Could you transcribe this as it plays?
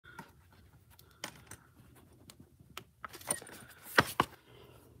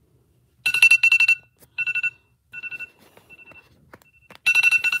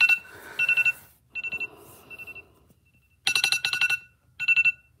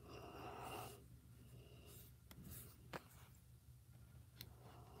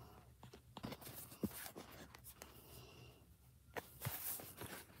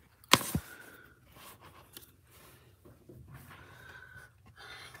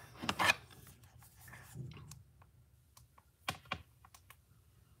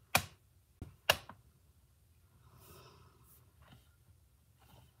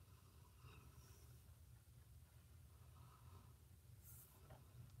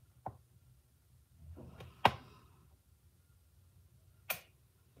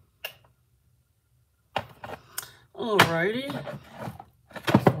Alrighty,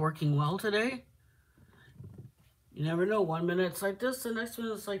 working well today. You never know, 1 minute it's like this, the next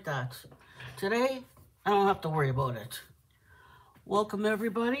minute it's like that. Today, I don't have to worry about it. Welcome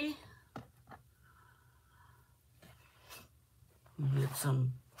everybody.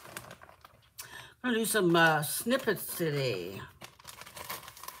 I'm gonna do some snippets today.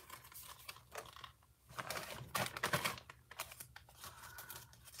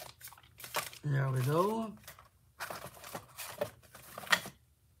 There we go.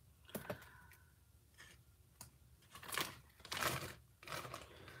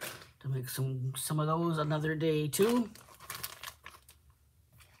 To make some of those another day too.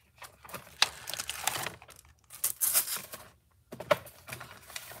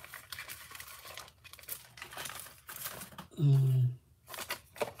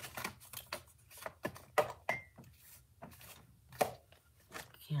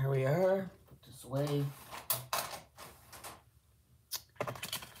 Here we are. Put this away.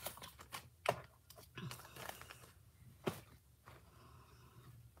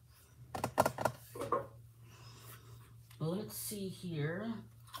 Let's see here.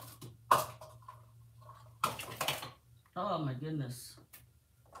 Oh my goodness.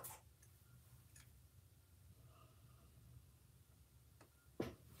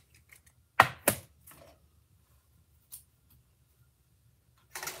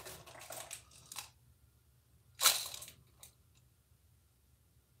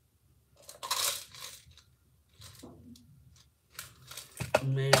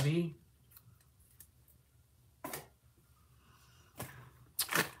 Maybe.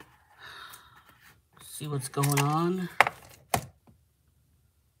 See what's going on.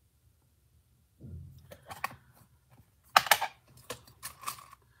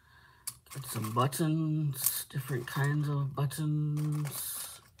 Get some buttons, different kinds of buttons.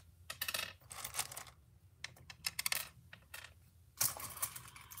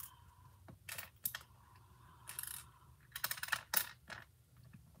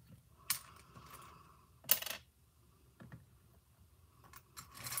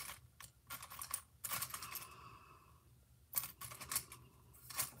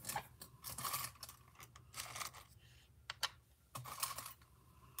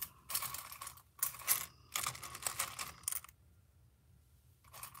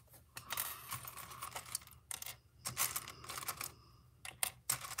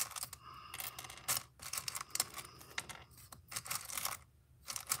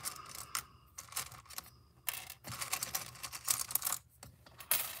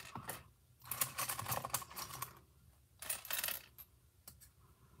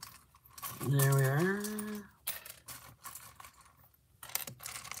 There we are.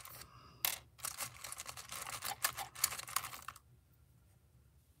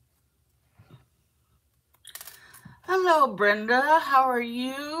 Hello, Brenda. How are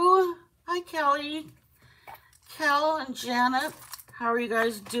you? Hi, Kelly. Kel and Janet. How are you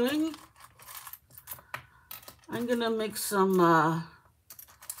guys doing? I'm gonna make some,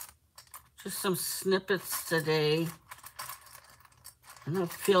 just some snippets today. I'm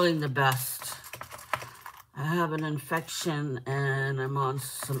not feeling the best. I have an infection and I'm on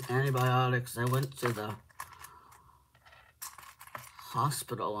some antibiotics. I went to the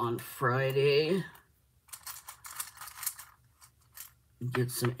hospital on Friday. Get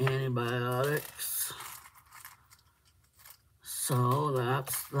some antibiotics. So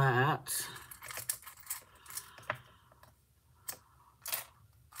that's that.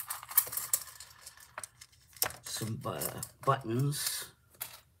 Some buttons.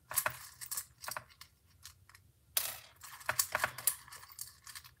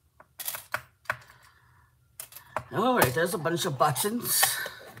 All right, there's a bunch of buttons.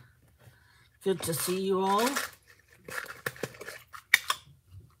 Good to see you all.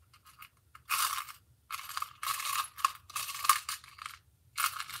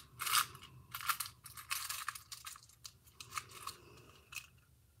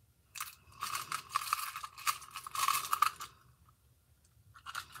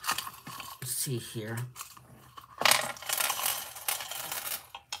 Let's see here.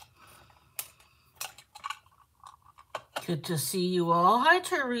 Good to see you all. Hi,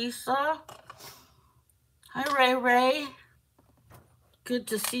 Teresa. Hi, Ray Ray. Good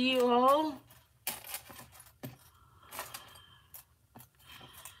to see you all.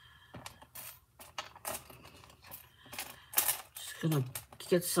 Just gonna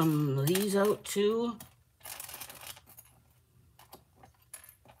get some of these out too.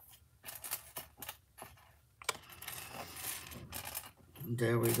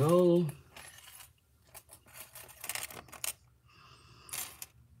 There we go.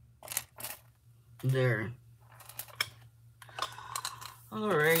 There.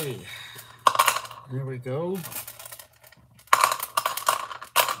 Alrighty, there we go.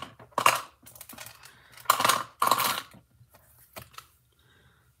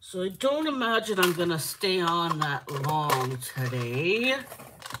 So I don't imagine I'm gonna stay on that long today.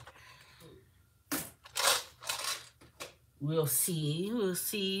 We'll see, we'll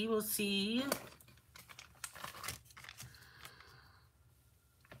see, we'll see.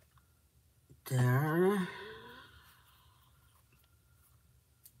 There.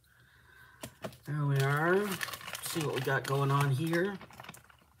 There we are. Let's see what we got going on here.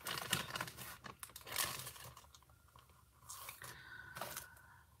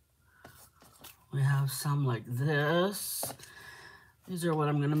 We have some like this. These are what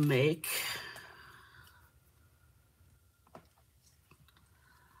I'm gonna make.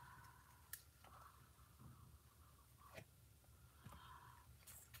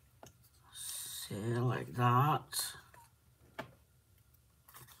 See, like that.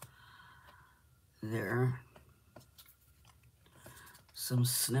 There. Some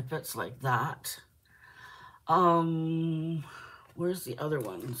snippets like that. Where's the other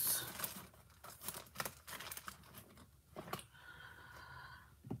ones?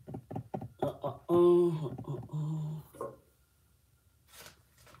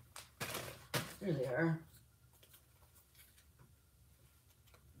 There they are.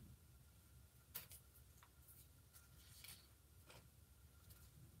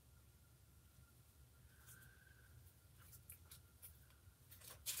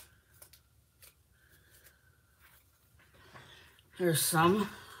 Here's some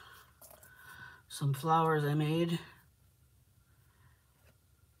flowers I made.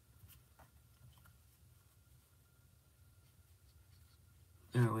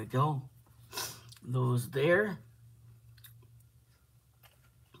 There we go. Those there.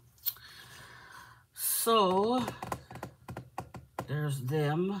 So there's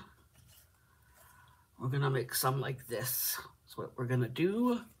them. We're gonna make some like this. That's what we're gonna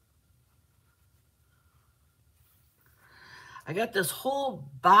do. I got this whole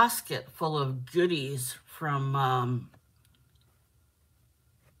basket full of goodies from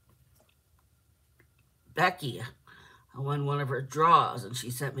Becky. I won one of her draws, and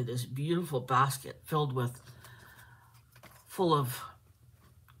she sent me this beautiful basket filled with, full of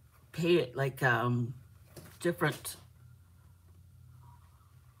different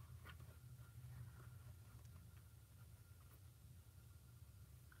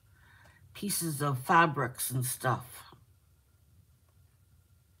pieces of fabrics and stuff.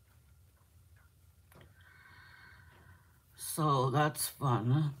 So that's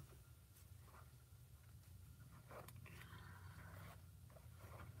fun.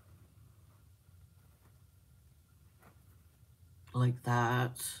 Like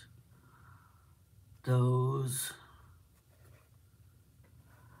that. Those.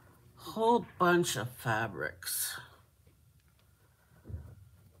 Whole bunch of fabrics.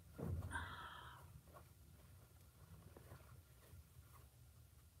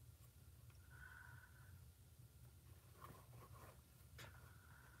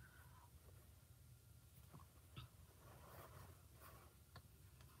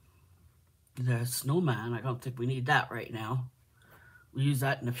 The snowman, I don't think we need that right now. We'll use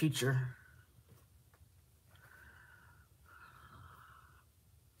that in the future.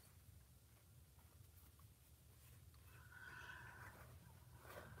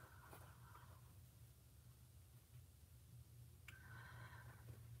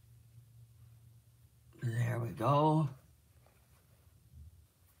 There we go.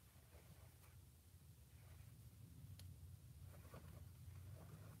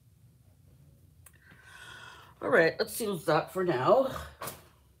 All right, let's use that for now.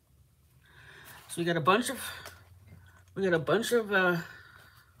 So we got a bunch of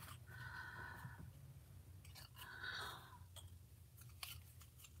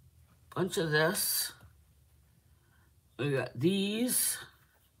this. We got these.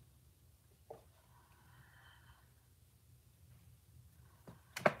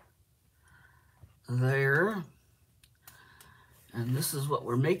 There. And this is what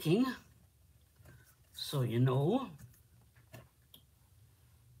we're making. So you know.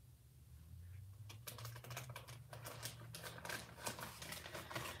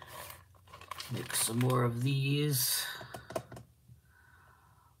 Make some more of these.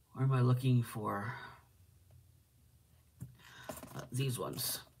 What am I looking for? These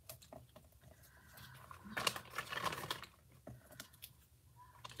ones. I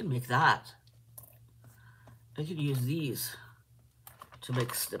can make that. I could use these to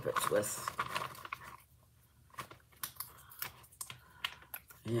make snippets with.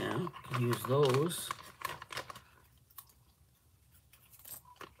 Yeah, I could use those.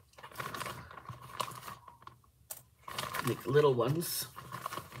 make little ones.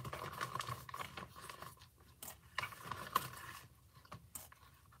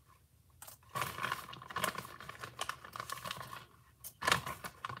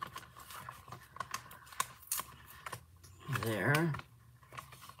 There.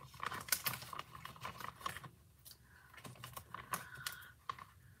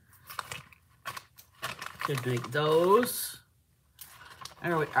 Could make those.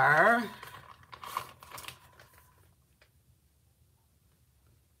 There we are.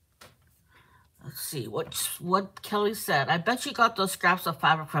 Let's see what Kelly said. I bet you got those scraps of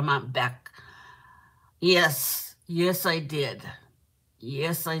fabric from Aunt Beck. Yes, yes I did.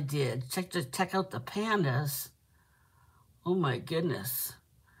 Yes I did. Check out the pandas. Oh my goodness.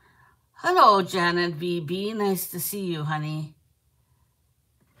 Hello, Janet VB. Nice to see you, honey.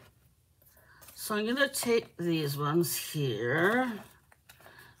 So I'm gonna take these ones here.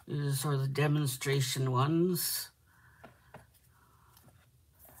 These are the demonstration ones.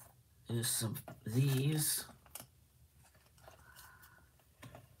 There's some of these.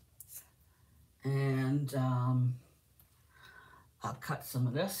 And I'll cut some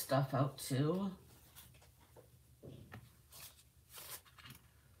of this stuff out too.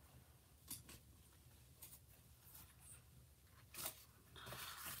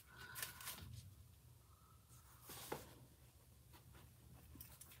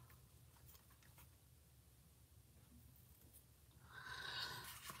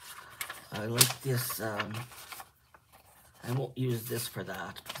 I like this, I won't use this for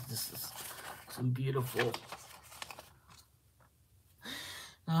that, because this is some beautiful.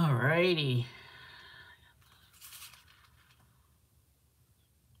 Alrighty.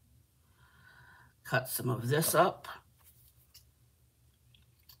 Cut some of this up.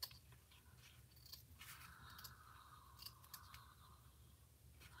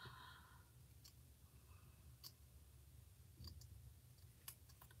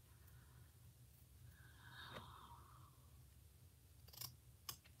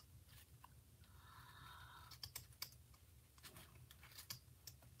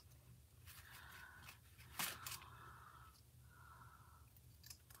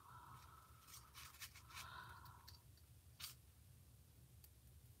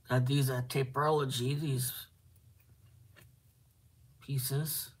 Got these at Taperlogy, these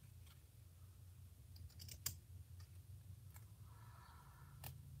pieces.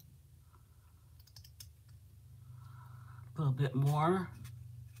 A little bit more.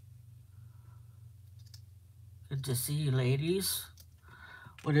 Good to see you, ladies.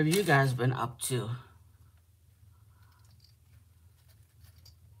 What have you guys been up to?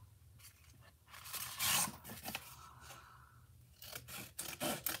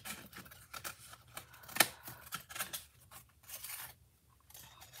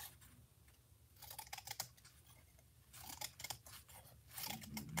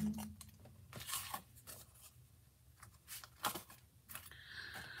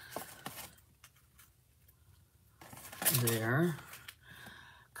 There.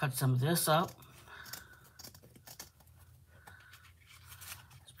 Cut some of this up.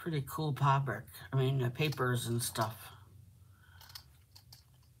 It's pretty cool fabric. I mean, papers and stuff.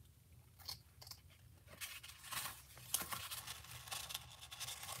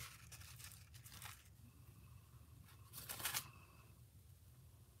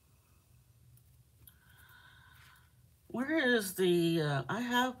 Where is the, I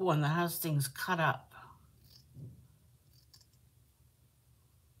have one that has things cut up.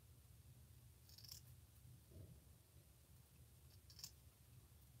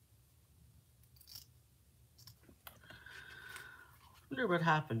 I wonder what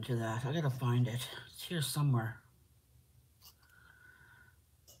happened to that. I gotta find it. It's here somewhere.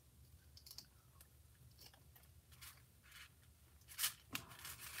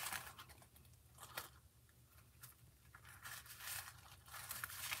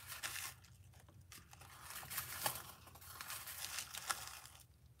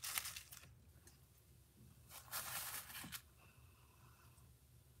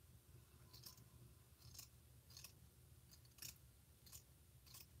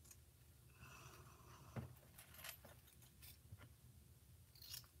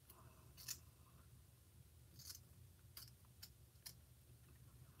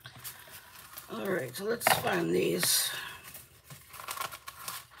 All right, so let's find these.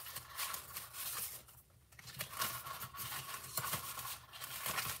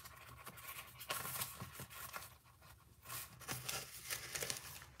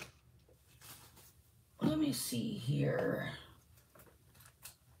 Let me see here.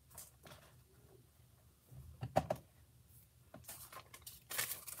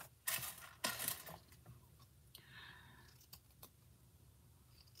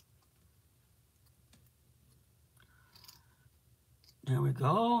 we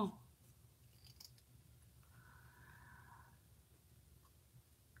go.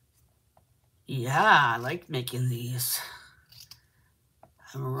 Yeah, I like making these.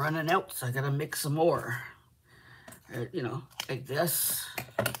 I'm running out, so I gotta make some more. You know, like this.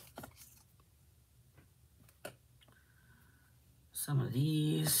 Some of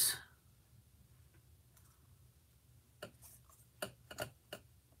these.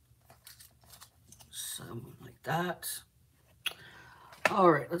 Some like that.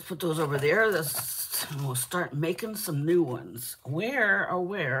 All right, let's put those over there. We'll start making some new ones. Where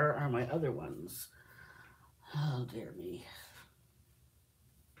are my other ones? Oh, dear me.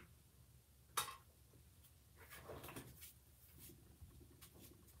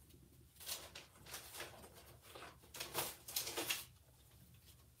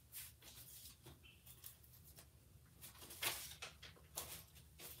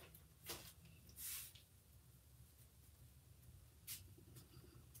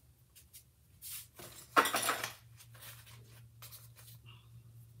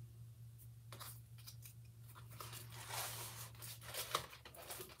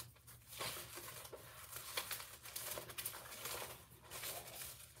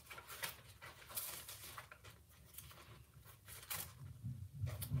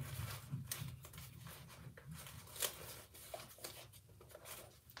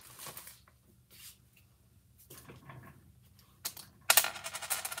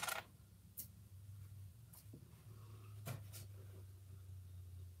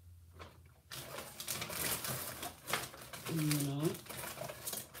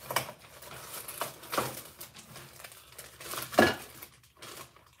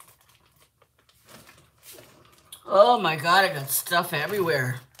 Oh my God, I got stuff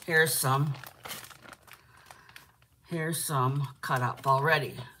everywhere. Here's some cut up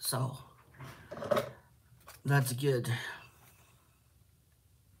already, so that's good.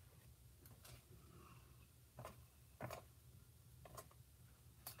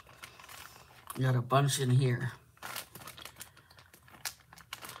 Got a bunch in here.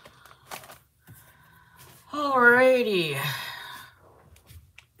 Alrighty.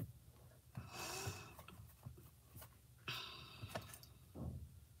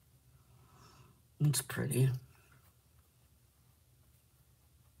 It's pretty.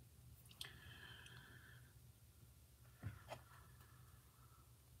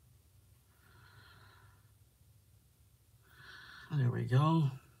 There we go.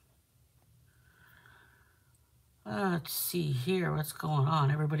 Let's see here what's going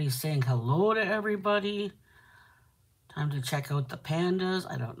on. Everybody's saying hello to everybody. Time to check out the pandas.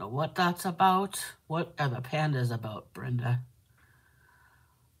 I don't know what that's about. What are the pandas about, Brenda?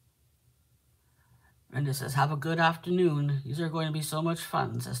 Brenda says, have a good afternoon. These are going to be so much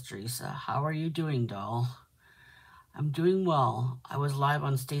fun, says Teresa. How are you doing, doll? I'm doing well. I was live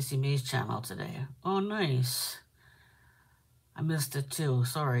on Stacey May's channel today. Oh, nice. I missed it too.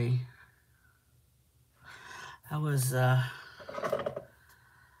 Sorry. I was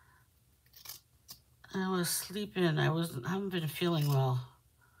sleeping. I haven't been feeling well.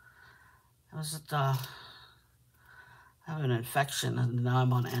 I was just having an infection, and now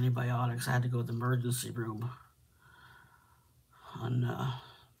I'm on antibiotics. I had to go to the emergency room on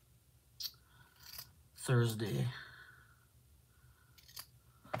Thursday.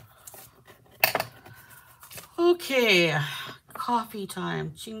 Okay, coffee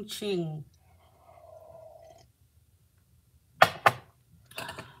time. Ching ching.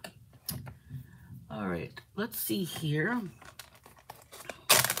 All right, let's see here.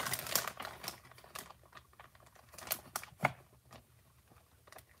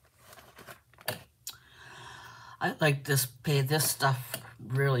 I like this stuff,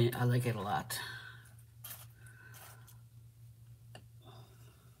 really, I like it a lot.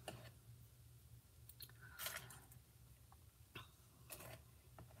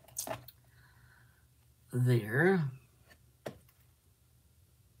 There.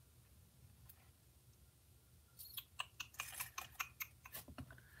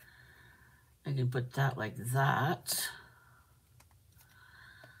 I can put that like that.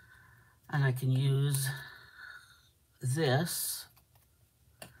 And I can use this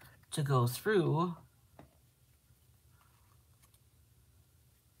to go through.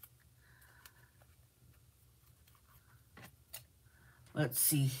 Let's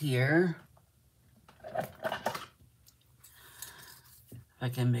see here. I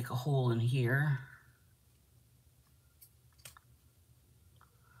can make a hole in here.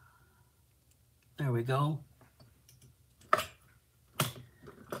 There we go. Let's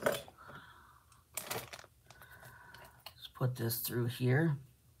put this through here.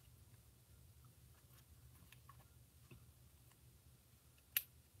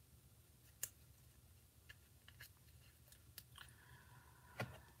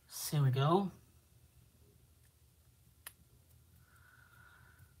 Here we go.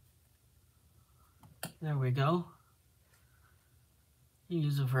 There we go. You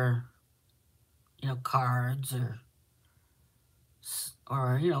use it for, you know, cards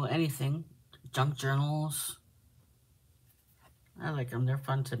or you know, anything. Junk journals. I like them. They're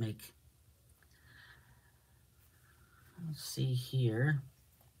fun to make. Let's see here.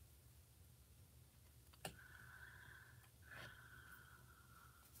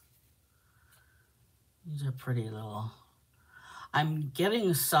 These are pretty little. I'm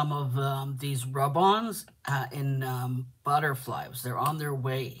getting some of these rub-ons in butterflies. They're on their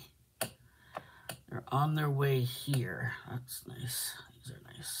way. They're on their way here. That's nice. These are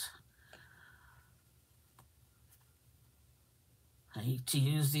nice. I need to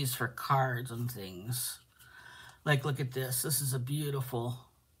use these for cards and things. Like, look at this. This is a beautiful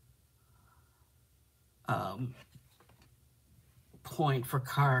point for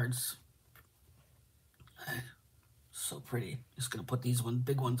cards. So pretty. Just gonna put these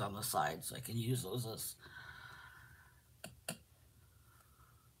big ones on the side so I can use those as.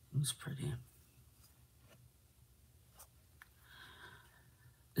 It's pretty.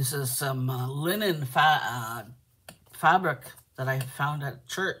 This is some linen fabric that I found at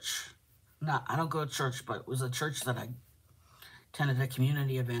church. I don't go to church, but it was a church that I attended a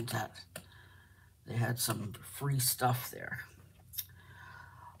community event at. They had some free stuff there.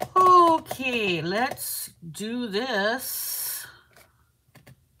 Okay, let's do this.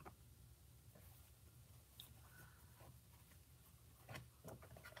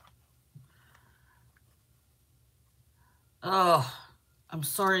 Oh, I'm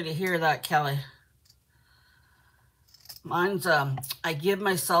sorry to hear that, Kelly. Mine's, I give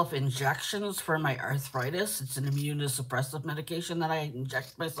myself injections for my arthritis. It's an immunosuppressive medication that I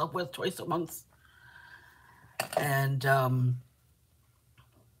inject myself with twice a month. And,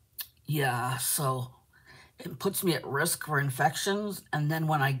 yeah, so it puts me at risk for infections. And then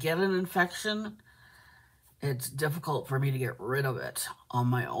when I get an infection, it's difficult for me to get rid of it on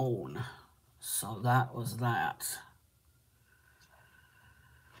my own. So that was that.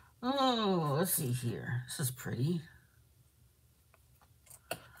 Oh, let's see here. This is pretty.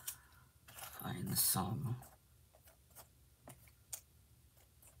 Find some.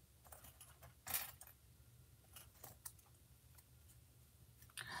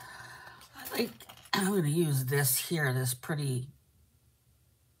 I'm going to use this here, this pretty.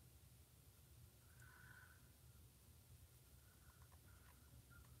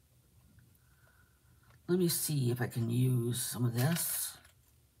 Let me see if I can use some of this.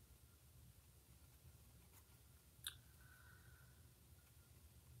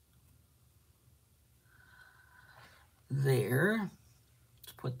 There.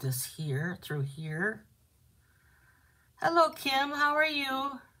 Let's put this here, through here. Hello, Kim. How are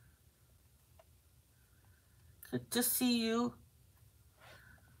you? Good to see you.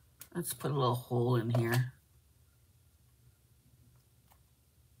 Let's put a little hole in here.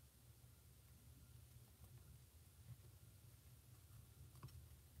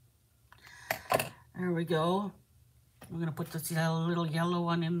 There we go. We're going to put this little yellow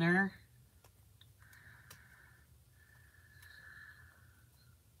one in there.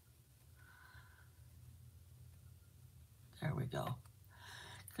 There we go.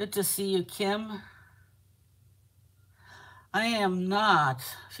 Good to see you, Kim. I am not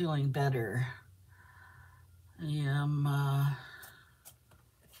feeling better. I am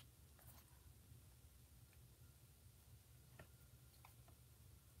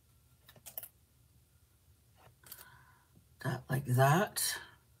that like that.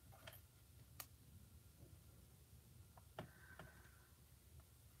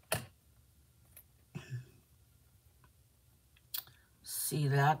 See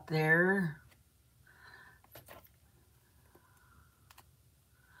that there?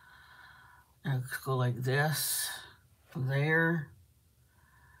 I'll go like this, there,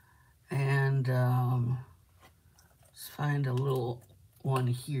 and let's find a little one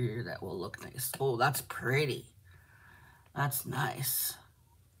here that will look nice. Oh, that's pretty. That's nice.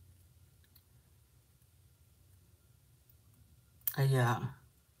 I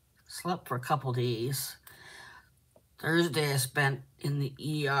slept for a couple days. Thursday I spent in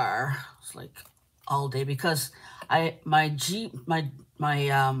the ER. It's like all day because my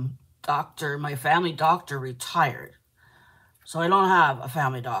doctor, my family doctor retired. So I don't have a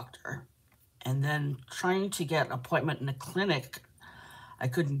family doctor. And then trying to get an appointment in a clinic, I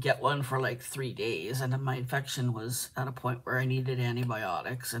couldn't get one for like 3 days. And then my infection was at a point where I needed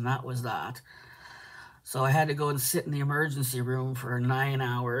antibiotics, and that was that. So I had to go and sit in the emergency room for 9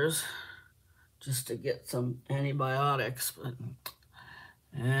 hours just to get some antibiotics. But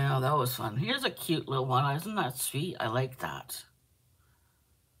Yeah, that was fun. Here's a cute little one. Isn't that sweet? I like that.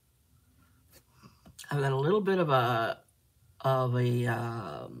 I've got a little bit of a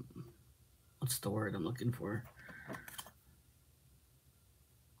what's the word I'm looking for?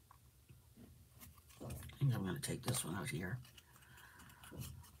 I think I'm going to take this one out here.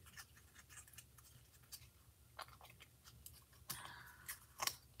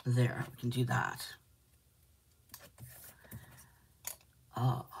 There, we can do that.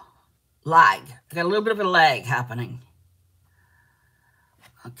 Oh, lag. I got a little bit of a lag happening.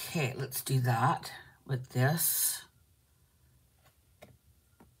 Okay, let's do that with this.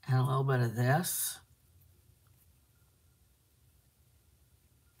 And a little bit of this.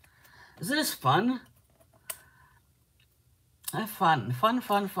 Isn't this fun? Have fun, fun,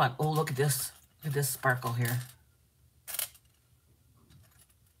 fun, fun. Oh, look at this. Look at this sparkle here.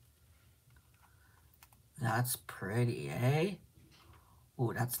 That's pretty, eh?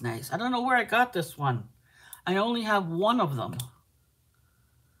 Oh, that's nice. I don't know where I got this one. I only have one of them.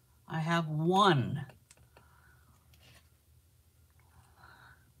 I have one.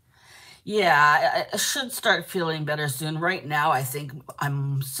 Yeah, I should start feeling better soon. Right now, I think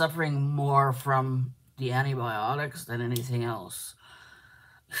I'm suffering more from the antibiotics than anything else,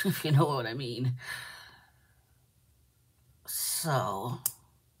 if you know what I mean. So,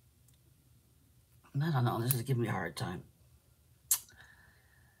 I don't know. This is giving me a hard time.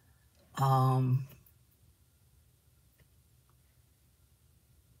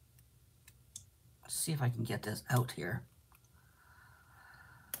 Let's see if I can get this out here.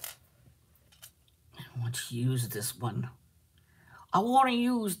 I want to use this one. I want to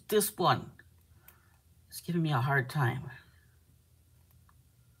use this one. It's giving me a hard time.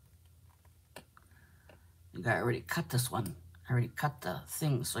 I think I already cut this one. I already cut the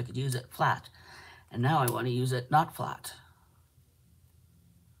thing so I could use it flat. And now I want to use it not flat.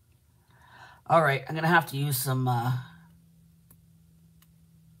 All right, I'm going to have to use some,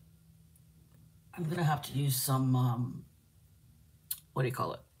 what do you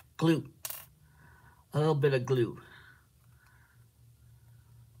call it? Glue. A little bit of glue.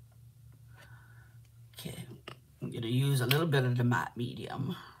 Okay, I'm going to use a little bit of the matte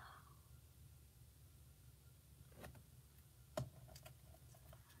medium.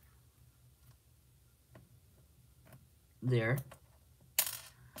 There.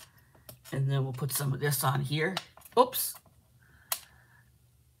 And then we'll put some of this on here. Oops.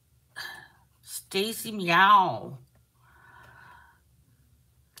 Stacy meow.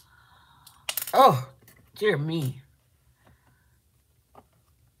 Oh, dear me.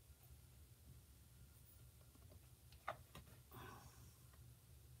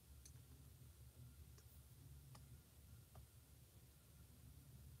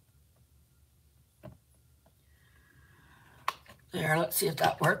 There, let's see if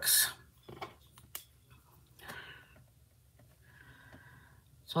that works.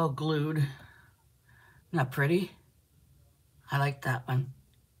 It's all glued. Isn't that pretty? I like that one.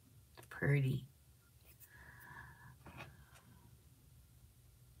 Pretty.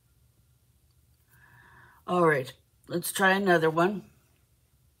 All right, let's try another one.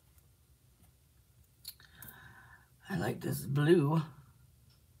 I like this blue.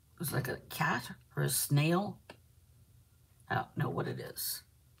 It's like a cat or a snail. I don't know what it is.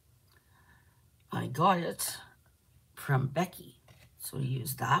 I got it from Becky. So we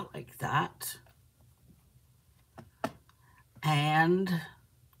use that like that. And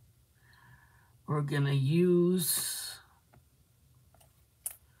we're gonna use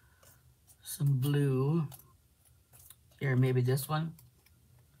some blue. Here, maybe this one.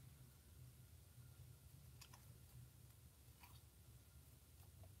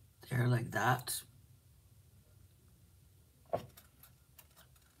 There, like that.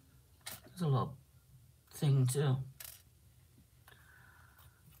 There's a little thing too.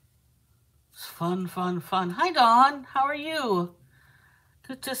 It's fun, fun, fun. Hi, Dawn. How are you?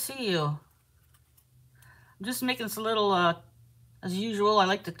 Good to see you. I'm just making this little, as usual, I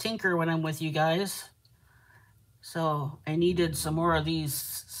like to tinker when I'm with you guys. So I needed some more of these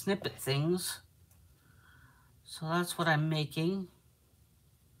snippet things. So that's what I'm making.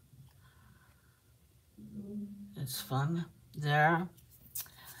 It's fun. There.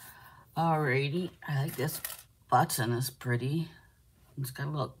 Alrighty. I like this button is pretty. It's got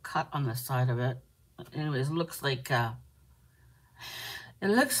a little cut on the side of it. But anyways, it looks like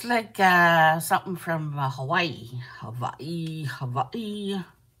something from Hawaii. Hawaii, Hawaii.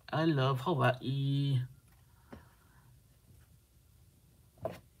 I love Hawaii.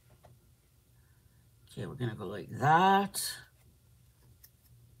 Okay, we're gonna go like that.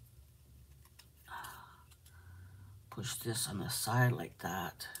 Push this on the side like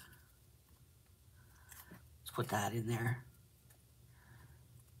that. Let's put that in there.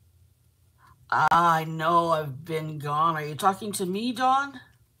 I know I've been gone. Are you talking to me, Dawn?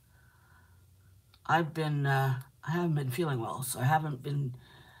 I haven't been feeling well, so I haven't been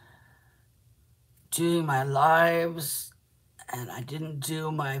doing my lives, and I didn't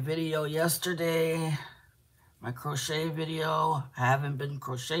do my video yesterday, my crochet video. I haven't been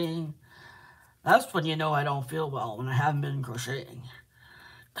crocheting. That's when you know I don't feel well, when I haven't been crocheting.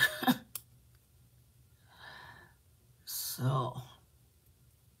 So,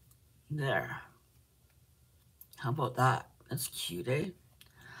 there. How about that? That's cute, eh?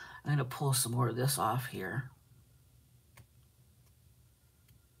 I'm going to pull some more of this off here.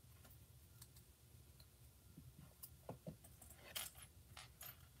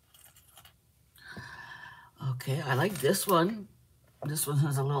 Okay, I like this one. This one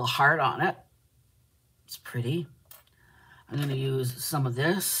has a little heart on it. It's pretty. I'm going to use some of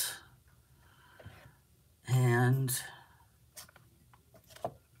this. And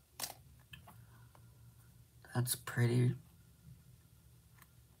that's pretty.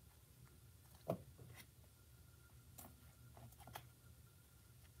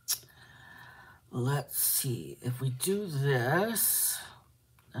 Let's see. If we do this,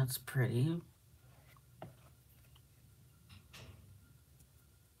 that's pretty.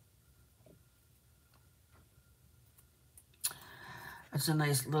 That's a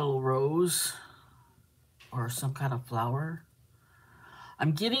nice little rose or some kind of flower.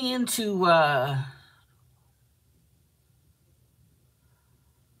 I'm getting into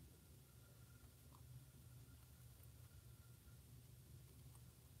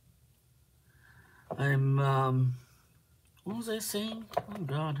what was I saying? Oh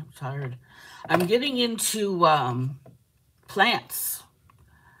God, I'm tired. I'm getting into plants.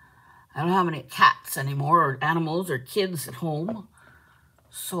 I don't have any cats anymore, or animals, or kids at home.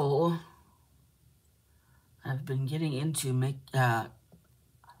 So I've been getting into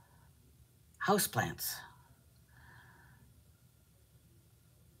house plants.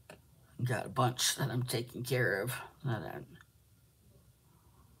 Got a bunch that I'm taking care of.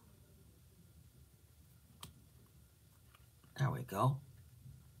 There we go.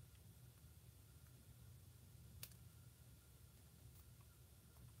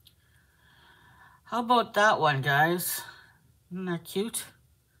 How about that one, guys? Isn't that cute?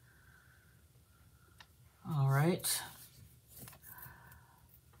 All right.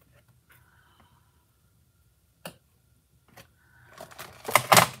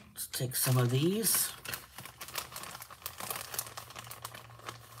 Let's take some of these.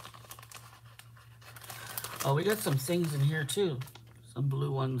 Oh, we got some things in here too. Some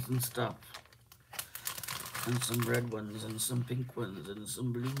blue ones and stuff. And some red ones and some pink ones and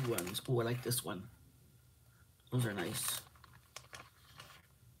some blue ones. Oh, I like this one. Those are nice.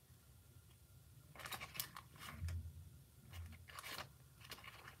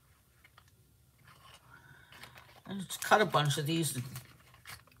 I just cut a bunch of these.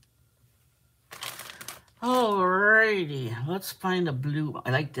 Alrighty, let's find a blue.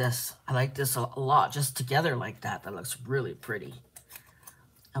 I like this. I like this a lot. Just together like that. That looks really pretty.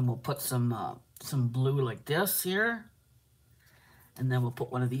 And we'll put some blue like this here. And then we'll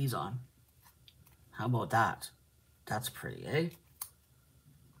put one of these on. How about that? That's pretty, eh?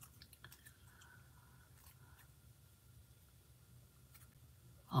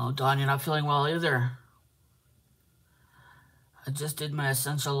 Oh, Dawn, you're not feeling well either. I just did my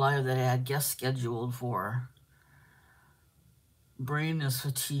essential live that I had guests scheduled for. Brain is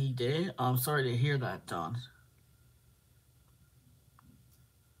fatigued, eh? I'm sorry to hear that, Dawn.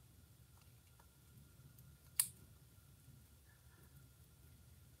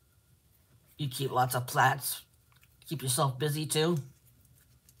 You keep lots of plats. Keep yourself busy too.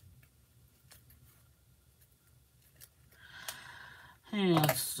 Hey,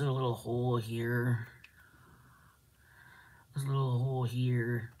 let's do a little hole here. There's a little hole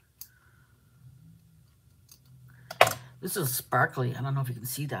here. This is sparkly. I don't know if you can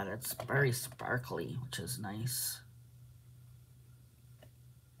see that. It's very sparkly, which is nice.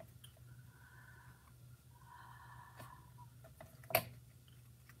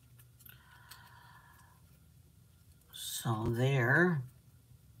 So there.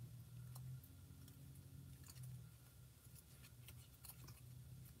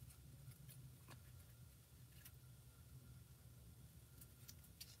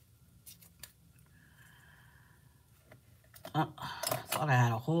 I thought I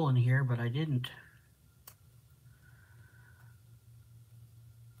had a hole in here, but I didn't.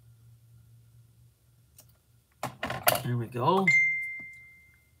 There we go.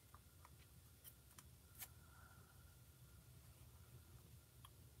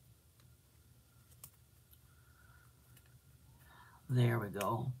 There we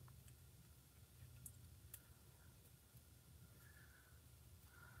go.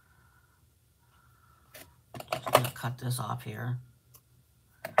 Just gonna cut this off here.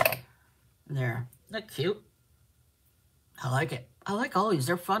 There. Isn't that cute? I like it. I like all these.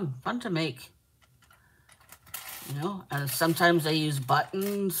 They're fun. Fun to make. You know, and sometimes I use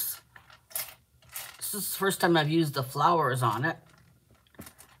buttons. This is the first time I've used the flowers on it.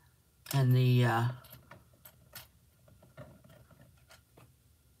 And the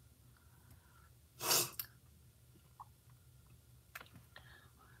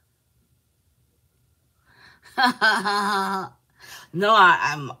no,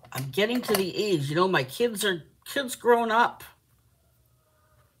 I'm getting to the age, you know, my kids grown up.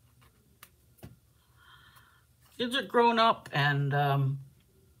 Kids are grown up, and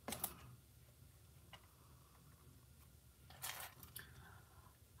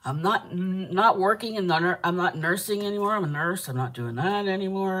I'm not working in the I'm not nursing anymore. I'm a nurse. I'm not doing that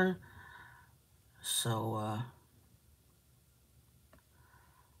anymore. So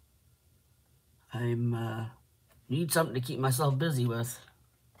I'm need something to keep myself busy with.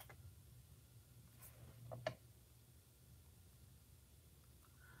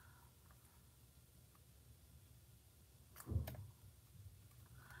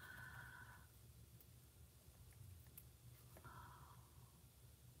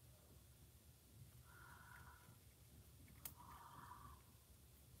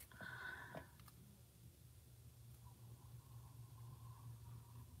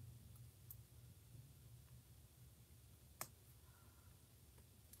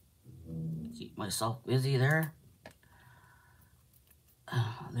 Keep myself busy there.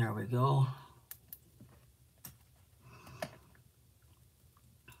 There we go.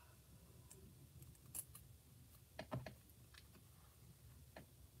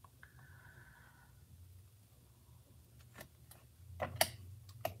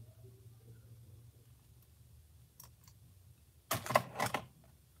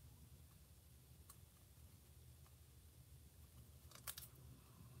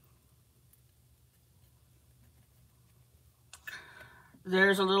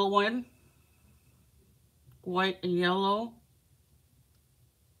 There's a little one, white and yellow.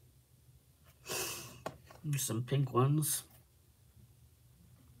 There's some pink ones.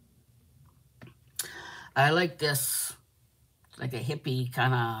 I like this, like a hippie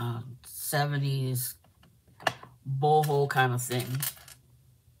kind of 70s boho kind of thing.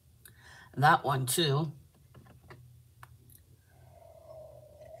 That one too.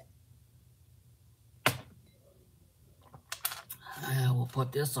 We'll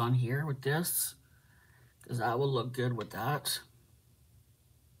put this on here with this, because that will look good with that.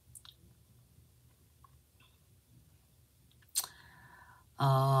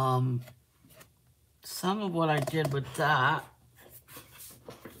 Some of what I did with that,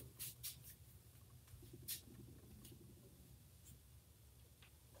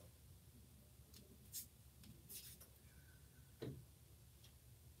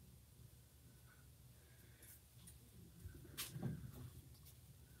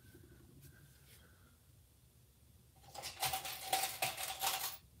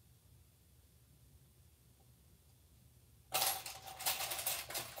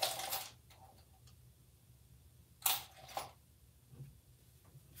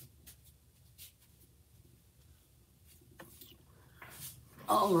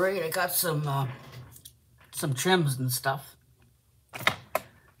 all right, I got some trims and stuff. I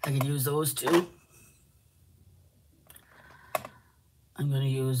can use those too. I'm going to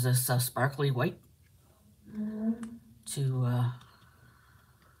use this sparkly white to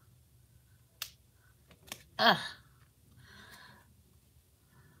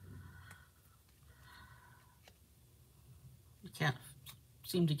you can't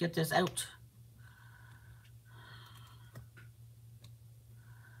seem to get this out.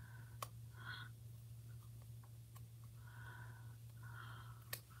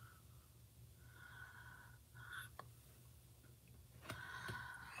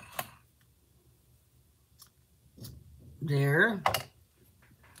 There.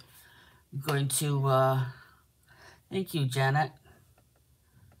 I'm going to, thank you, Janet.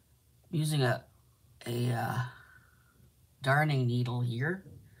 I'm using a darning needle here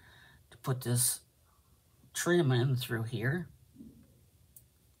to put this trim in through here.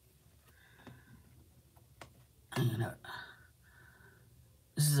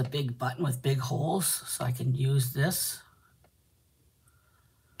 This is a big button with big holes, so I can use this.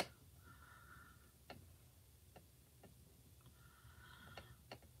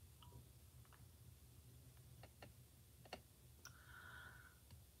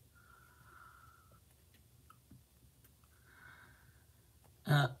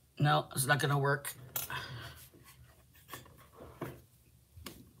 No, it's not gonna work.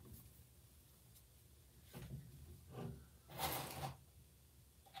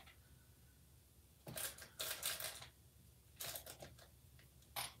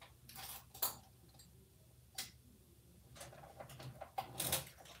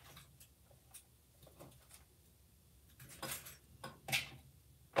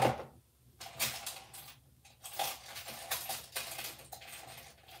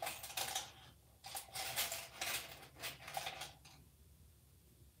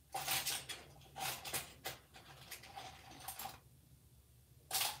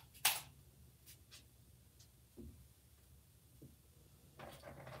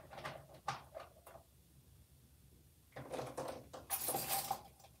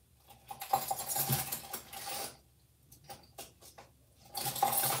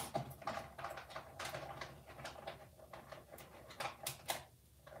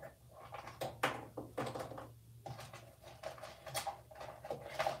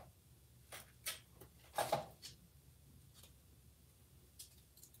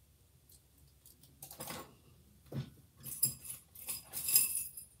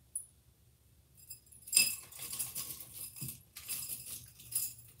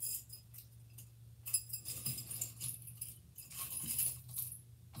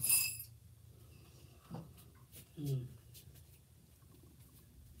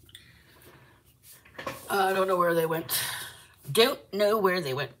 I don't know where they went. Don't know where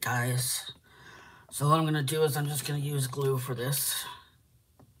they went, guys. So what I'm going to do is I'm just going to use glue for this.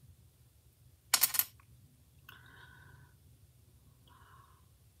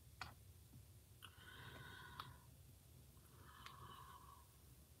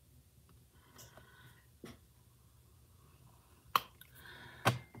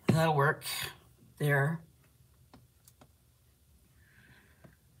 That'll work there.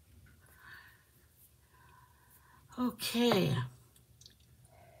 Okay.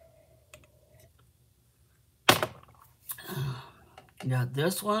 Got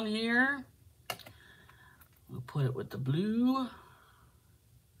this one here. We'll put it with the blue.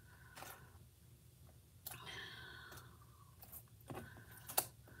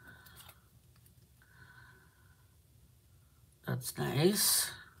 That's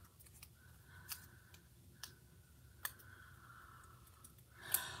nice.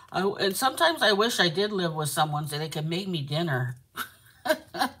 And sometimes I wish I did live with someone so they could make me dinner.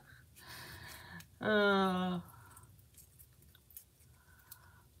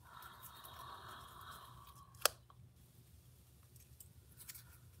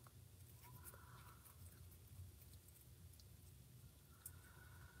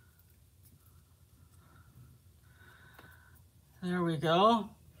 There we go.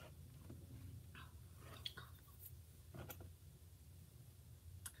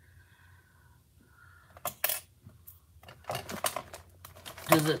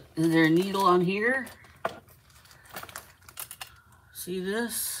 Is there a needle on here? See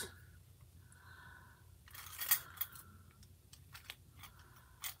this?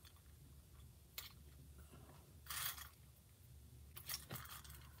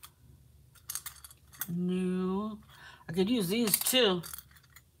 No. I could use these too.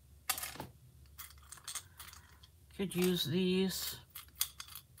 Could use these.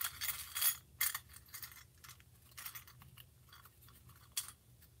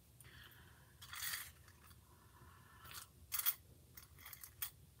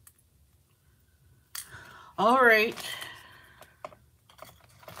 All right.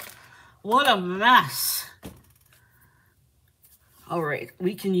 What a mess. All right,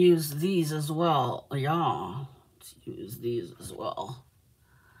 we can use these as well. Yeah, let's use these as well.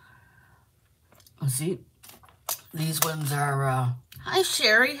 Let's see. These ones are, hi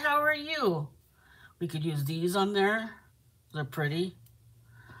Sherry, how are you? We could use these on there. They're pretty.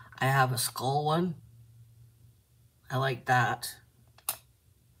 I have a skull one. I like that.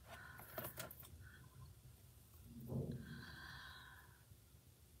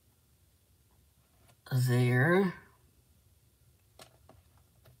 There.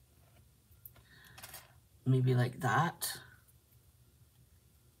 Maybe like that.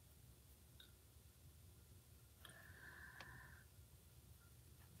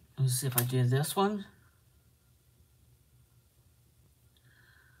 Let's see if I do this one.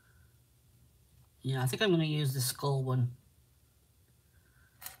 Yeah, I think I'm going to use the skull one.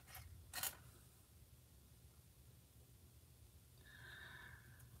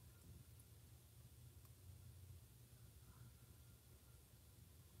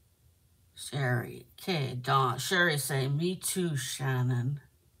 Sherry. Okay, Dawn. Sherry saying, me too, Shannon.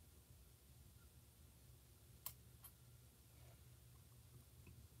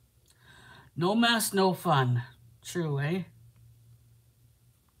 No mess, no fun. True, eh?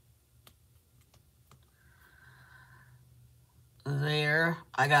 There.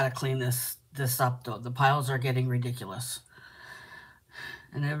 I gotta clean this up though. The piles are getting ridiculous.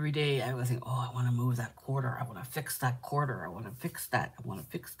 And every day I would think, oh, I want to move that quarter. I want to fix that quarter. I want to fix that. I want to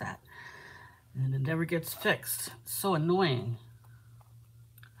fix that. And it never gets fixed. It's so annoying.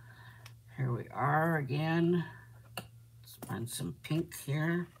 Here we are again. Let's find some pink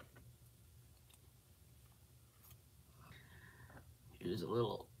here. Here's a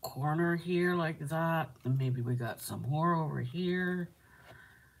little corner here like that. And maybe we got some more over here.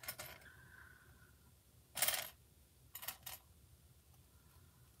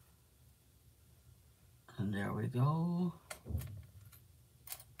 And there we go.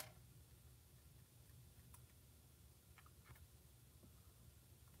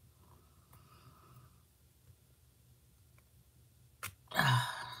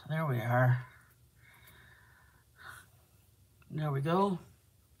 There we are. There we go.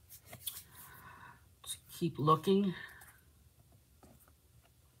 Just keep looking.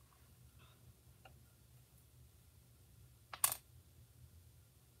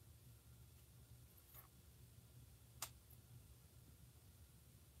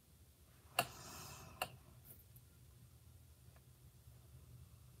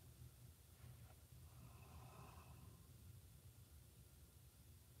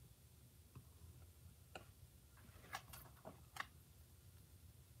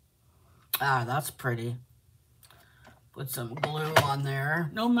 Ah, that's pretty. Put some glue on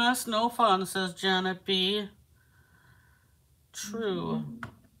there. No mess, no fun, says Janet B. True.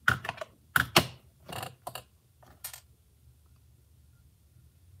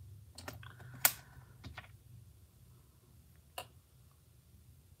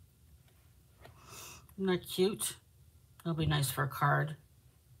 Isn't that cute? That'll be nice for a card.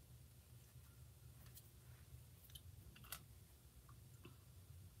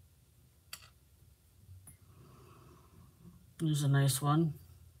 Here's a nice one.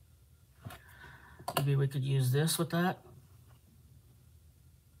 Maybe we could use this with that.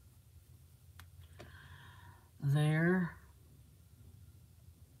 There.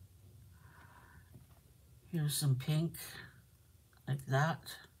 Here's some pink, like that.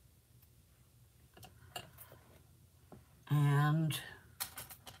 And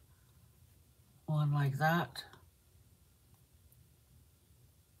one like that.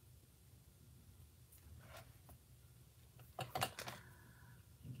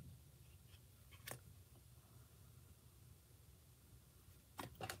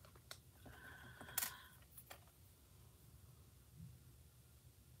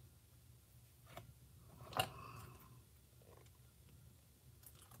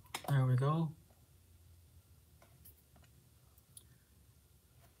 There we go.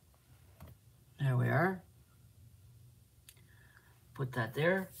 There we are. Put that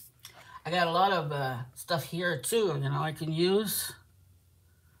there. I got a lot of stuff here too, you know, I can use.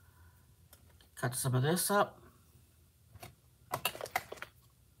 Cut some of this up.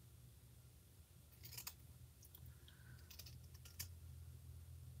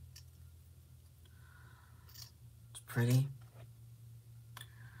 It's pretty.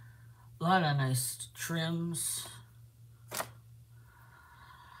 A lot of nice trims.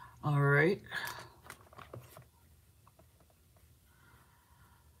 All right.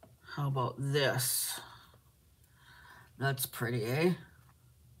 How about this? That's pretty, eh?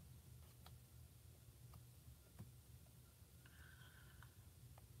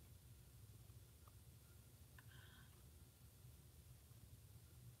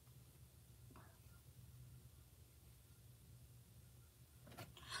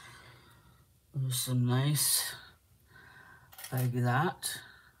 There's some nice like that.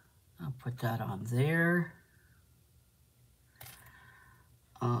 I'll put that on there.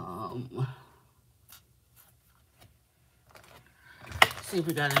 See if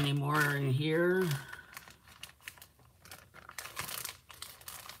we got any more in here.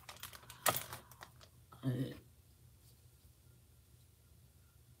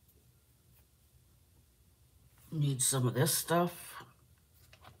 Need some of this stuff.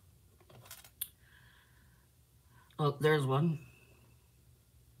 Oh, there's one.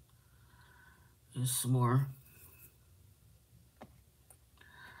 There's some more.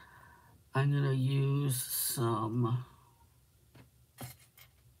 I'm gonna use some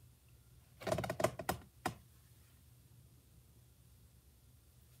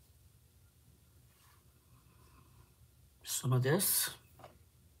of this.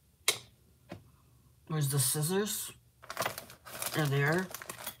 Where's the scissors? They're there.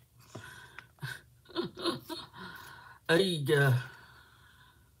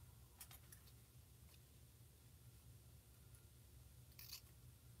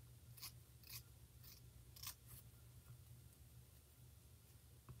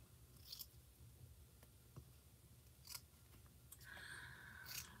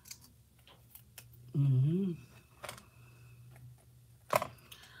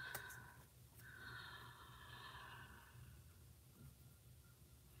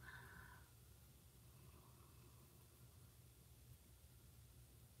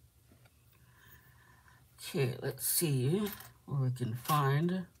 Okay, let's see what we can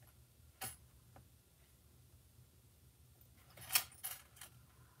find.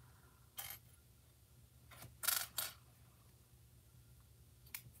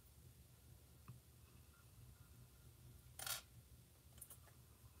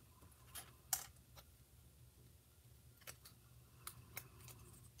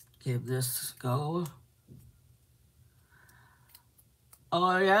 Give this a go.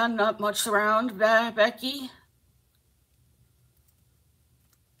 Oh yeah, not much around, Becky.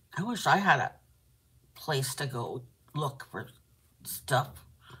 I wish I had a place to go look for stuff.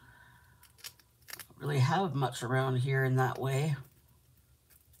 Don't really have much around here in that way.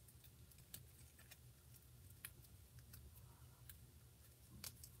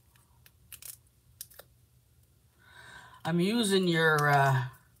 I'm using your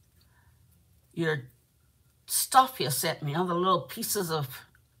stuff you sent me, all the little pieces of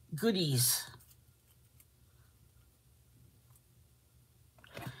goodies.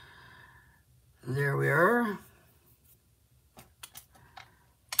 There we are.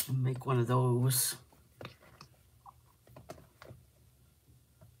 I'll make one of those.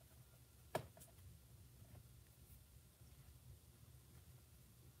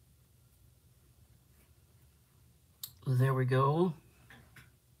 There we go.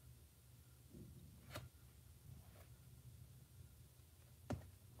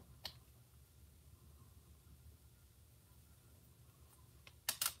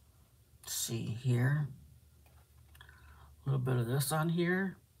 Let's see here. A little bit of this on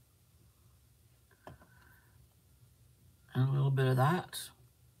here. And a little bit of that.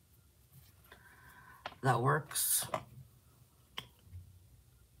 That works.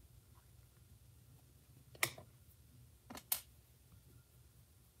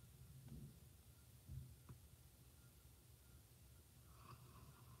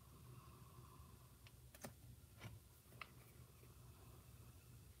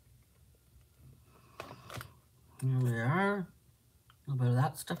 Here we are. A little bit of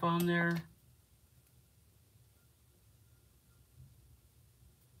that stuff on there.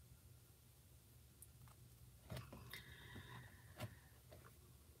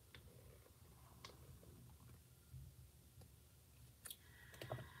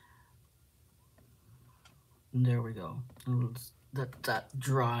 And there we go. Let that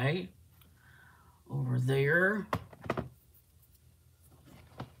dry over there.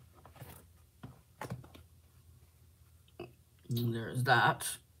 And there's that.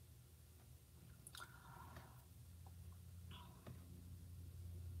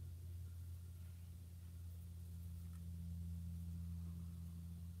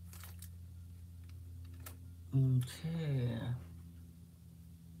 Okay.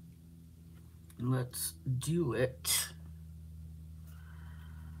 Let's do it.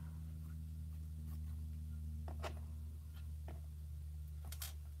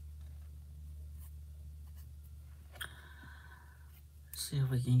 See if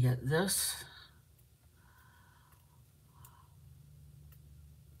we can get this.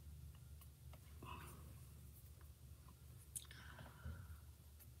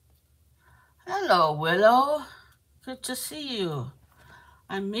 Hello, Willow. Good to see you.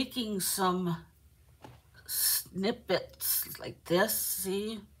 I'm making some snippets like this,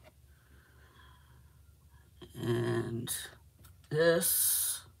 see? And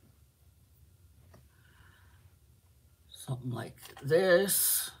this. Something like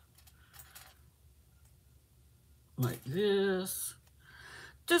this. Like this.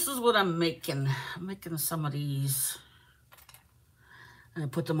 This is what I'm making. I'm making some of these. And I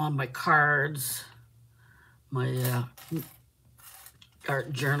put them on my cards, my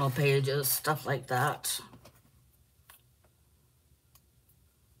art journal pages, stuff like that.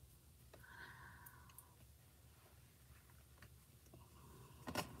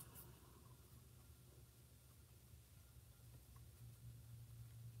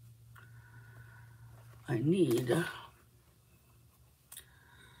 I need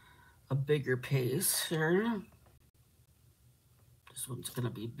a bigger paste here. This one's going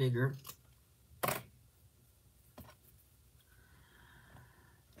to be bigger.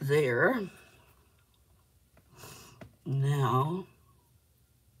 There. Now,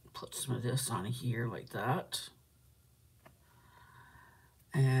 put some of this on here like that.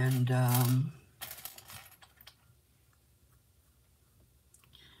 And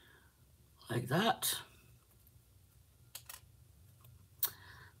like that.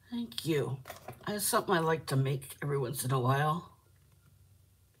 Thank you. That's something I like to make every once in a while.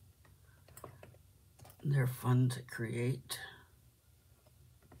 They're fun to create.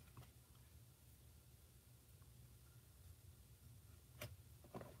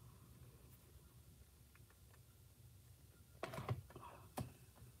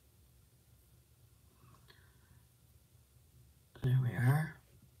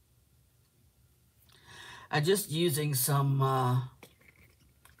 I'm just using some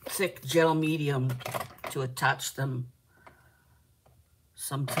thick gel medium to attach them.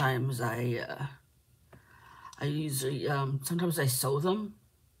 Sometimes I usually, sometimes I sew them.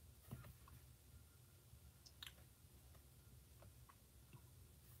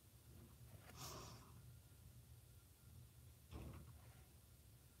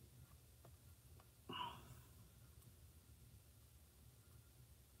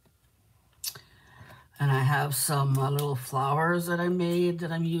 And I have some little flowers that I made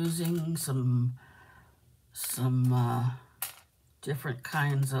that I'm using, some different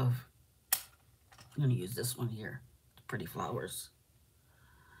kinds of, I'm gonna use this one here, pretty flowers.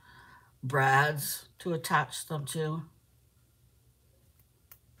 Brads to attach them to.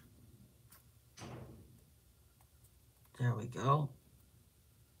 There we go.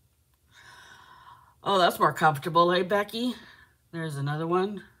 Oh, that's more comfortable, eh, Becky? There's another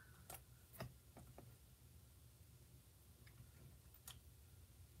one.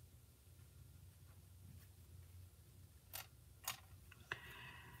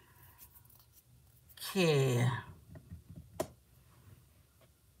 Okay.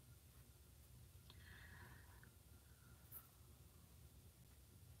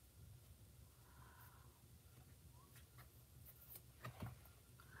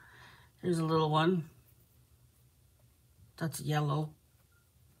 Here's a little one. That's yellow.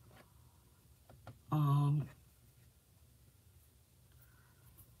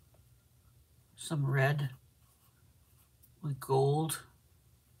 Some red with gold.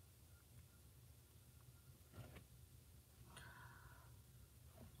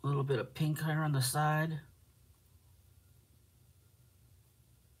 A little bit of pink here on the side.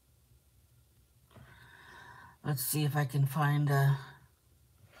 Let's see if I can find a...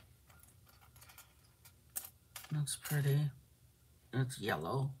 That's pretty. That's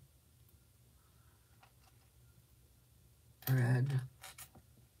yellow. Red.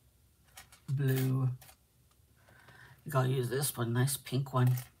 Blue. I think I'll use this one, nice pink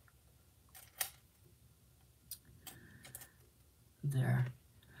one. There.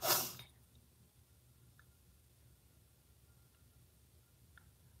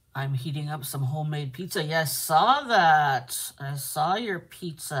 I'm heating up some homemade pizza. Yeah, I saw that. I saw your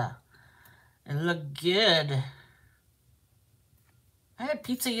pizza. It looked good. I had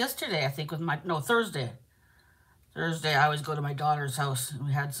pizza yesterday, I think, with my, no, Thursday. Thursday, I always go to my daughter's house, and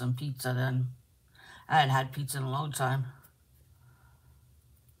we had some pizza then. I hadn't had pizza in a long time.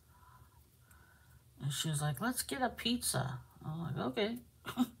 And she was like, let's get a pizza. I'm like, okay.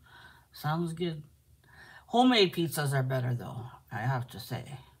 Sounds good. Homemade pizzas are better, though, I have to say.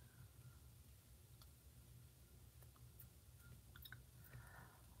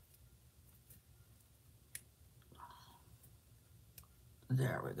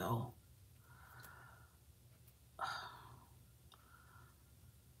 There we go.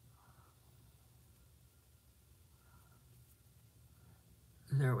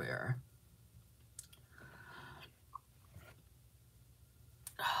 There we are.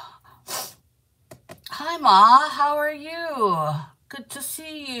 Hi, Ma. How are you? Good to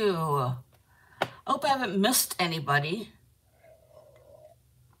see you. Hope I haven't missed anybody.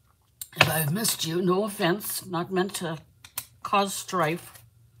 If I've missed you, no offense. Not meant to cause strife.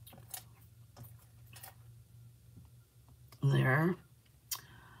 There.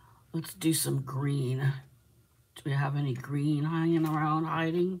 Let's do some green. Do we have any green hanging around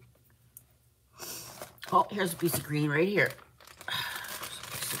hiding? Oh, here's a piece of green right here. There's a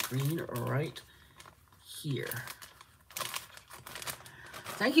piece of green right here.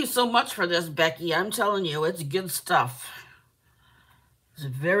 Thank you so much for this, Becky. I'm telling you, it's good stuff. It's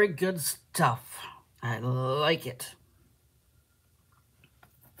very good stuff. I like it.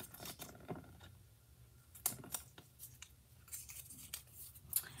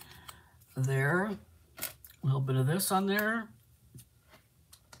 There. A little bit of this on there.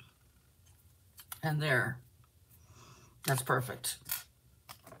 And there. That's perfect.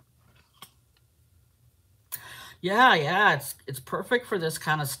 Yeah, it's perfect for this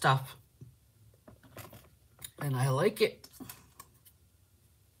kind of stuff. And I like it.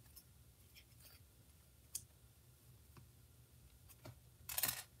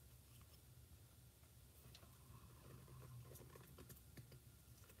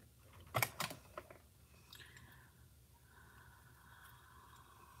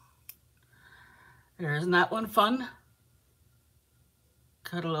 There, isn't that one fun?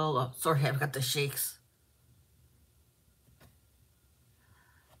 Cut a little, sorry, I've got the shakes.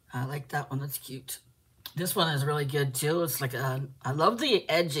 I like that one, that's cute. This one is really good too. It's like I love the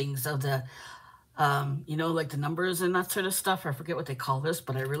edgings of the, you know, like the numbers and that sort of stuff. I forget what they call this,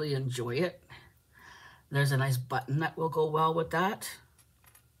 but I really enjoy it. There's a nice button that will go well with that.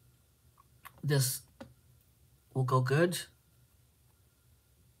 This will go good.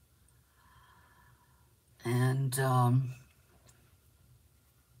 And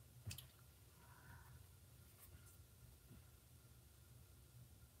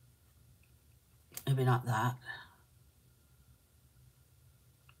maybe not that.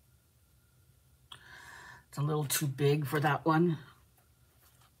 It's a little too big for that one.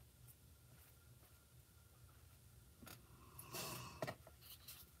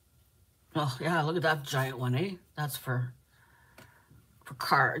 Oh yeah, look at that giant one, eh? That's for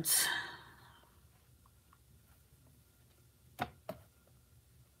cards.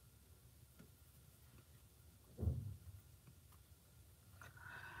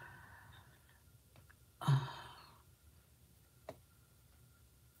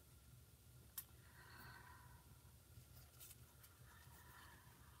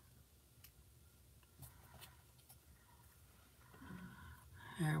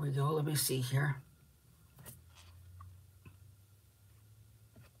 There we go. Let me see here.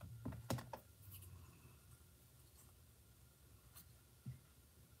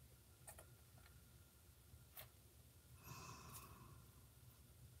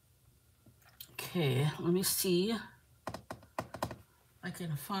 Okay, let me see if I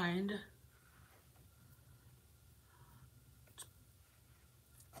can find.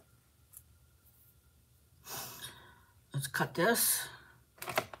 Let's cut this.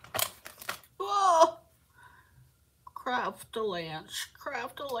 Whoa! Craft-a-lanch,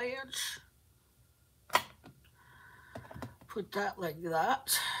 craft-a-lanch. Put that like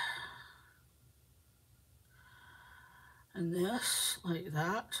that. And this like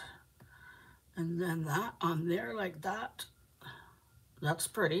that. And then that on there like that. That's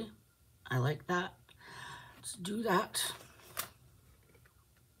pretty. I like that. Let's do that.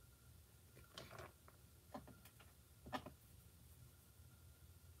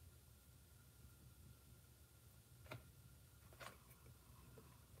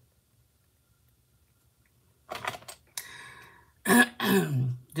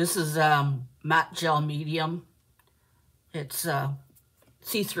 This is matte gel medium. It's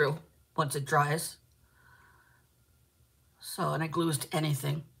see-through once it dries. So, and it glues to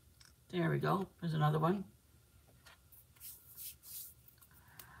anything. There we go. There's another one.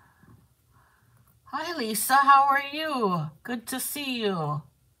 Hi, Lisa. How are you? Good to see you.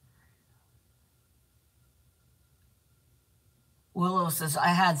 Willow says, I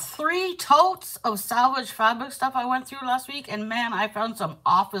had 3 totes of salvage fabric stuff I went through last week, and man, I found some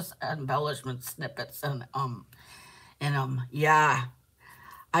office embellishment snippets and yeah.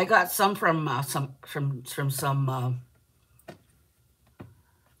 I got some from some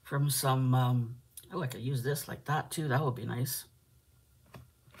oh, I could use this like that too. That would be nice.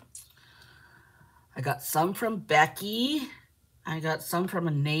 I got some from Becky. I got some from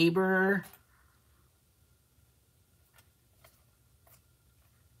a neighbor.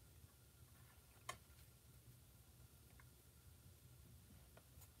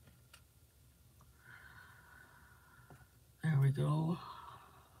 There we go.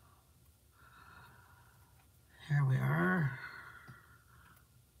 Here we are.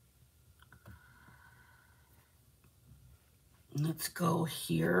 Let's go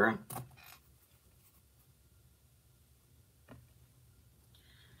here.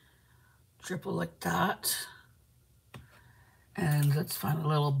 Triple like that. And let's find a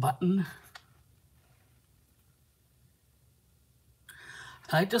little button.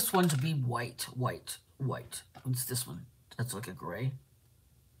 I like this one to be white, white, white. What's this one? That's like a gray.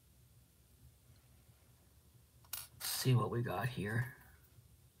 Let's see what we got here.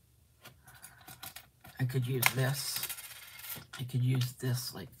 I could use this. I could use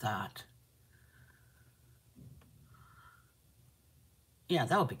this like that. Yeah,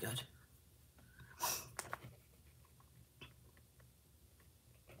 that would be good.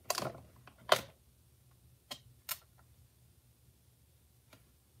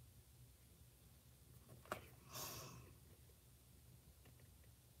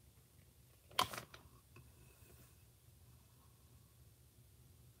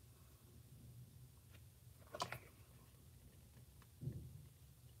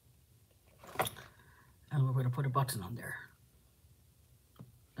 And we're going to put a button on there.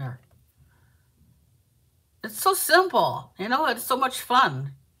 There. It's so simple. You know, it's so much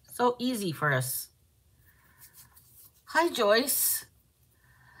fun. So easy for us. Hi, Joyce.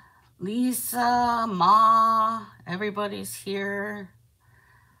 Lisa, Ma, everybody's here.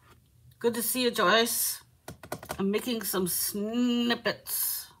 Good to see you, Joyce. I'm making some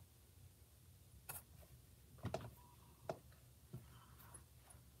snippets.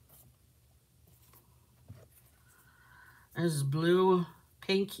 There's blue,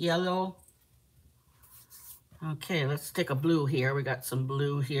 pink, yellow. Okay, let's take a blue here. We got some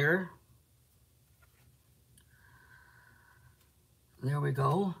blue here. There we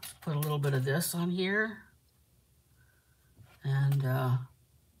go. Put a little bit of this on here. And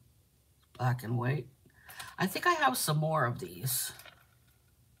black and white. I think I have some more of these.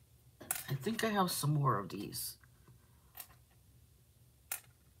 I think I have some more of these.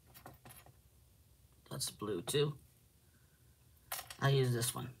 That's blue too. I use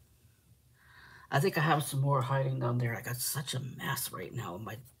this one. I think I have some more hiding down there. I got such a mess right now.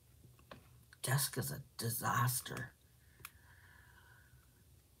 My desk is a disaster.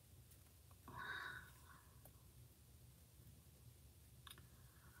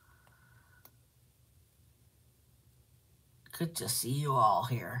 Good to see you all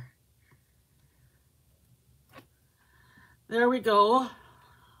here. There we go.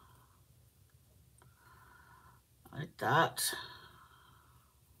 Like that.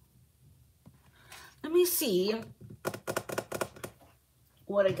 Let me see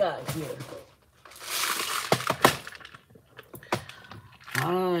what I got here.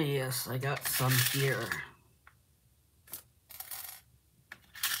 Ah, yes, I got some here.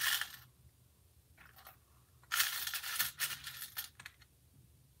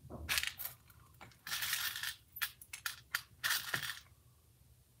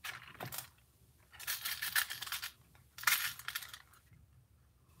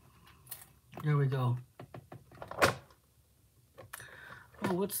 There we go.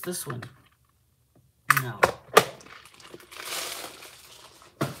 Oh, what's this one? No.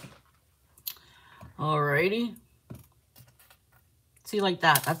 Alrighty. See, like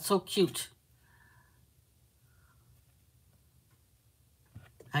that. That's so cute.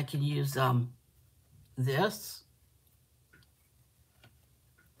 I can use this.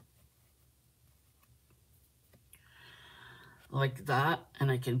 Like that. And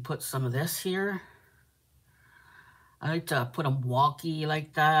I can put some of this here. I like to put them wonky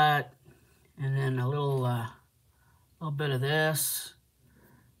like that. And then a little bit of this.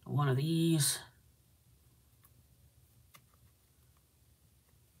 One of these.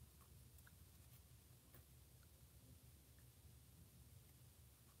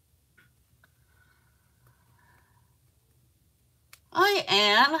 Hi,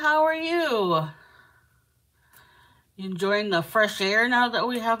 Anne. How are you? You enjoying the fresh air now that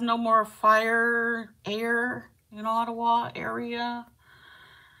we have no more fire air in Ottawa area?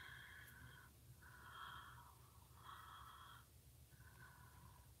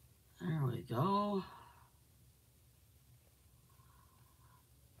 There we go.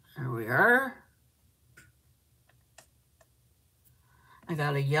 There we are. I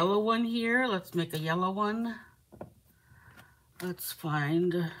got a yellow one here. Let's make a yellow one. Let's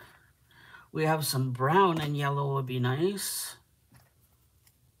find, we have some brown and yellow would be nice.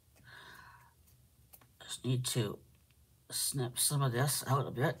 Just need to snip some of this out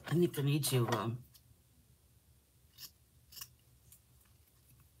a bit. I need to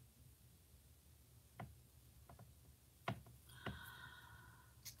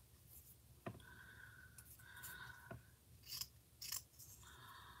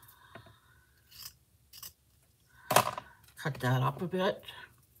cut that up a bit.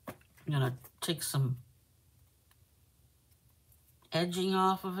 I'm gonna take some edging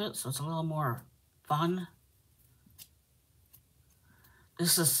off of it so it's a little more fun.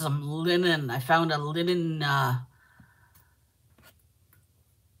 This is some linen. I found a linen and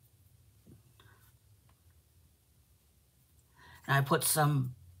I put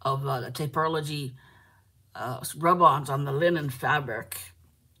some of the Taperlogy rub-ons on the linen fabric.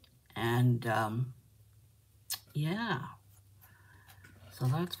 And yeah, so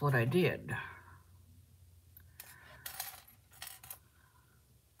that's what I did.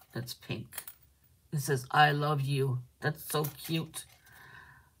 That's pink. It says, I love you. That's so cute.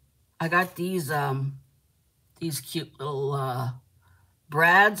 I got these cute little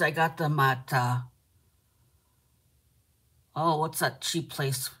brads. I got them at, oh, what's that cheap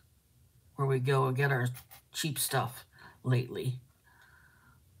place where we go and get our cheap stuff lately?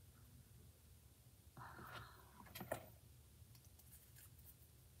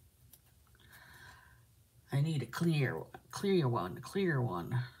 I need a clear one.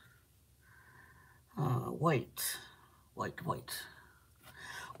 White.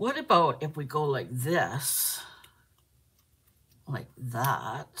 What about if we go like this? Like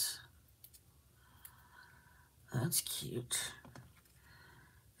that. That's cute.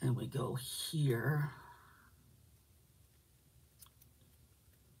 And we go here.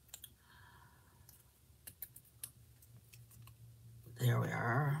 There we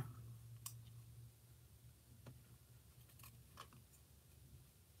are.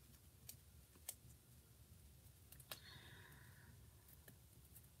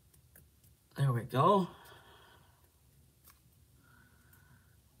 go.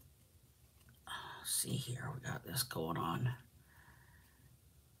 Let's see here, we got this going on.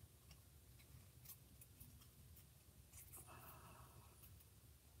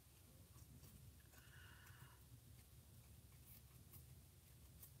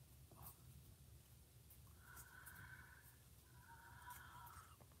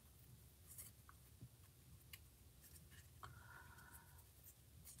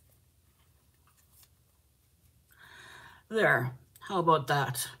 There, how about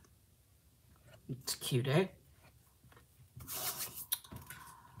that? It's cute, eh?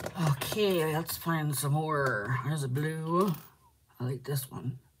 Okay, let's find some more. There's a blue. I like this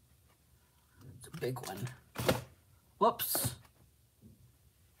one. It's a big one. Whoops.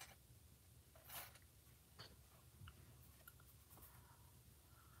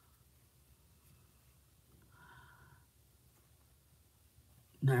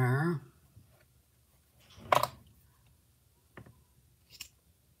 There.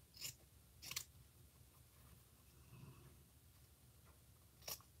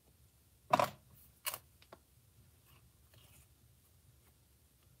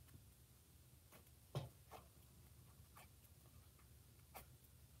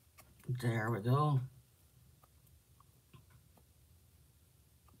 There we go.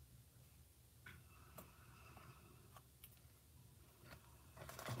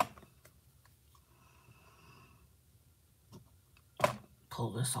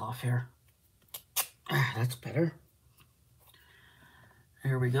 Pull this off here. That's better.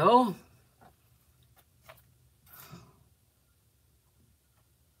 Here we go.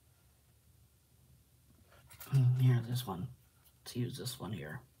 Here, this one. Let's use this one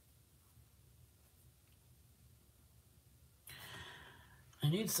here. I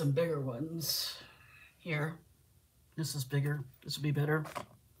need some bigger ones. Here. This is bigger. This would be better.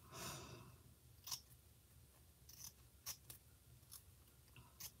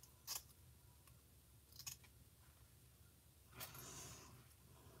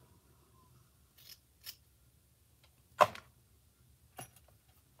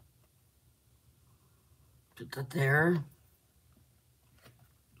 Put that there.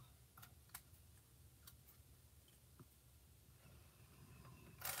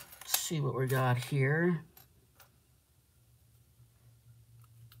 Let's see what we got here.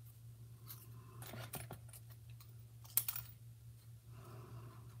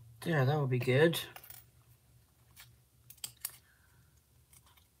 There, that would be good.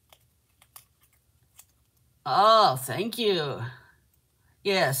 Oh, thank you.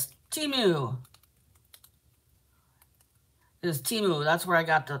 Yes, Temu. It's Temu. That's where I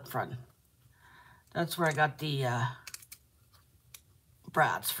got the front. That's where I got the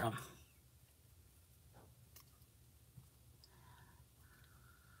brads from.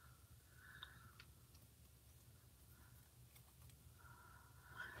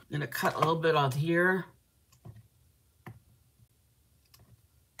 I'm gonna cut a little bit off here.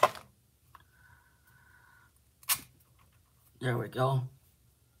 There we go.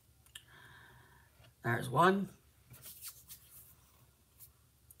 There's one.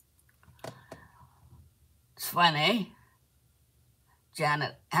 It's fun, eh?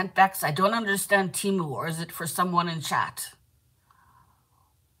 Janet. Aunt Bex, I don't understand Temu, or is it for someone in chat?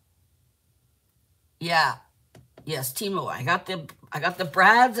 Yeah. Yes, Temu. I got the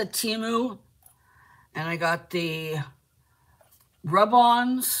brads at Temu, and I got the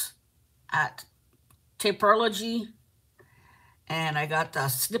rub-ons at Taperlogy, and I got the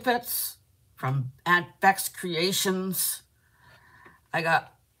Snippets from Aunt Bex Creations. I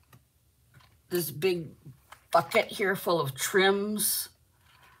got this big bucket here full of trims.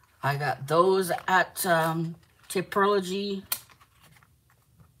 I got those at Taperlogy.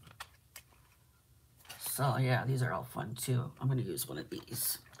 So yeah, these are all fun too. I'm gonna use one of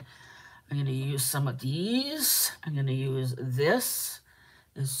these. I'm gonna use some of these. I'm gonna use this.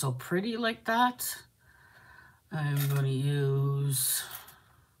 It's so pretty like that. I'm gonna use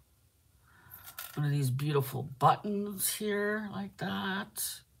one of these beautiful buttons here like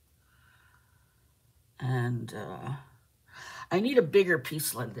that. And I need a bigger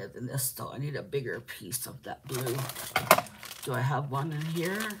piece than this though. I need a bigger piece of that blue. Do I have one in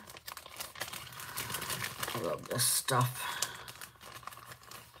here? I love this stuff.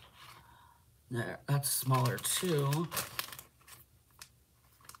 There, that's smaller too.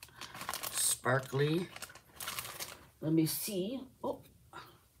 Sparkly. Let me see. Oh,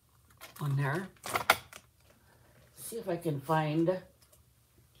 one there. See if I can find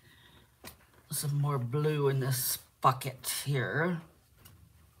some more blue in this bucket here.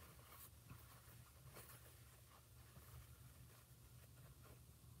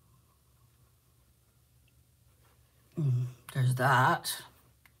 There's that.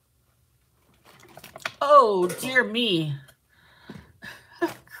 Oh, dear me.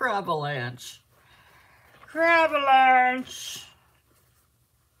 Cravalanche. Cravalanche.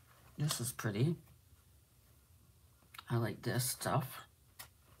 This is pretty. I like this stuff.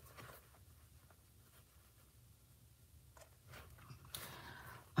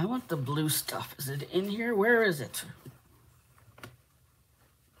 I want the blue stuff. Is it in here? Where is it?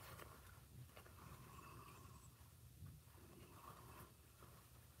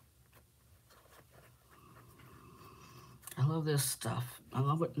 I love this stuff. I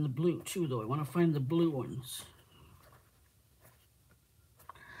love it in the blue too, though. I want to find the blue ones.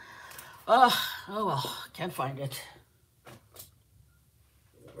 Oh well, can't find it.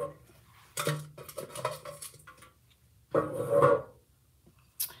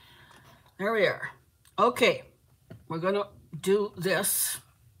 There we are. Okay, we're gonna do this.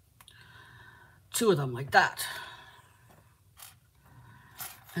 2 of them like that.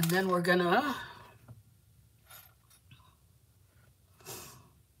 And then we're gonna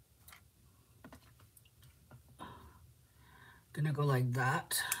go like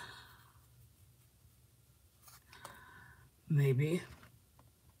that. Maybe.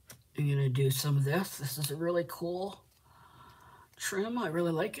 I'm gonna do some of this. This is a really cool trim. I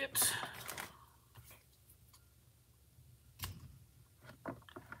really like it.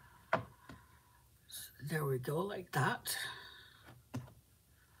 So there we go, like that.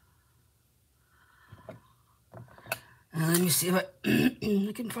 And let me see if I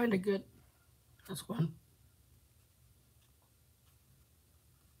can find a good, that's one.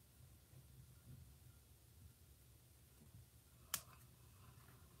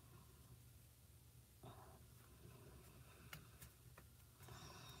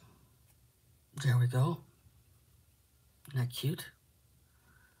 There we go. Isn't that cute?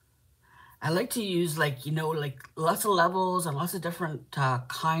 I like to use, like, you know, like lots of levels and lots of different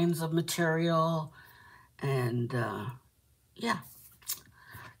kinds of material. And yeah,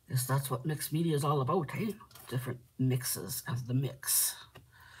 I guess that's what mixed media is all about, hey? Different mixes of the mix.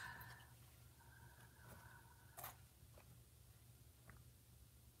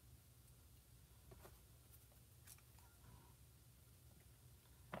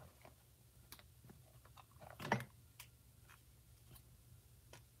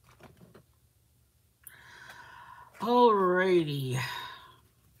 Alrighty.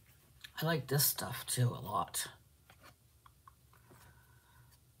 I like this stuff too a lot.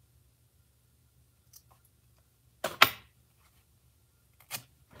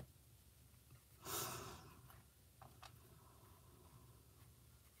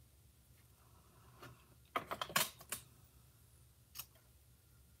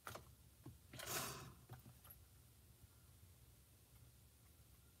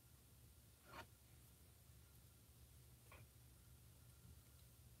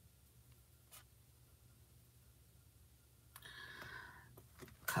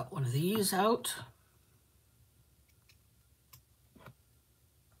 Cut one of these out.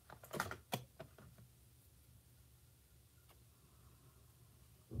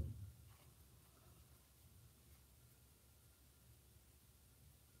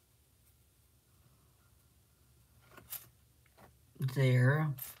 There.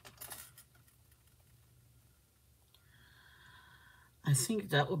 I think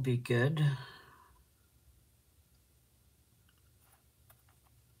that will be good.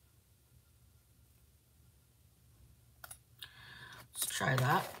 Let's try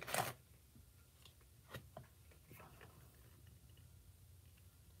that.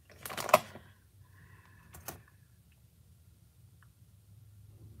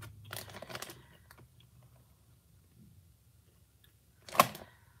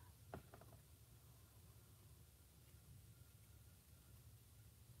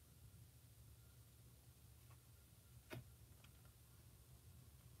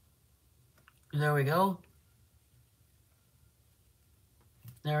 There we go.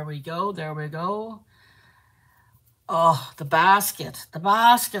 There we go. There we go. Oh, the basket. The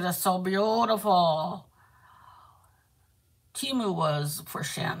basket is so beautiful. Temu was for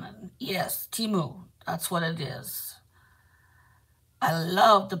Shannon. Yes, Temu. That's what it is. I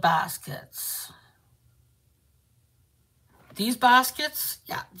love the baskets. These baskets,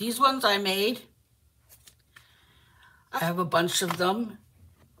 yeah, these ones I made. I have a bunch of them.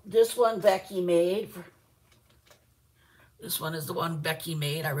 This one Becky made. This one is the one Becky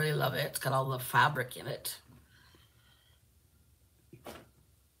made. I really love it. It's got all the fabric in it.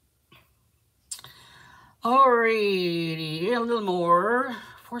 Alrighty, a little more.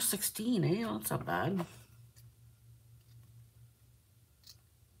 416, eh? That's not bad.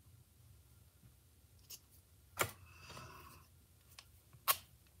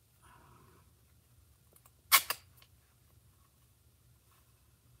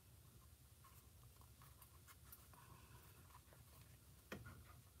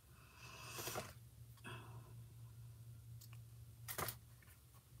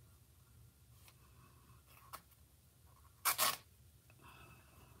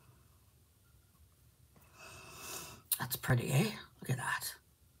 That's pretty, eh? Look at that.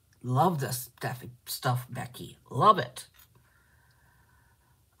 Love this stuff, Becky. Love it.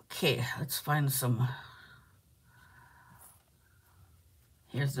 Okay, let's find some.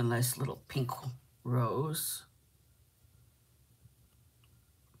 Here's a nice little pink rose.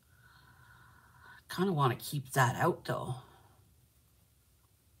 Kind of want to keep that out though.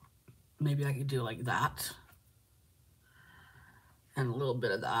 Maybe I could do like that. And a little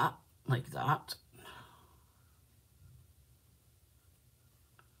bit of that, like that.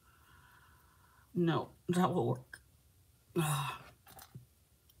 No, that will work.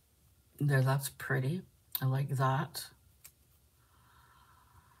 There, that's pretty. I like that.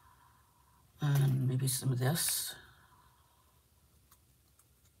 And maybe some of this.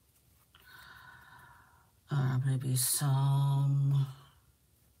 Maybe some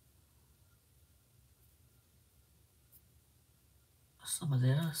of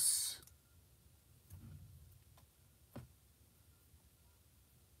this.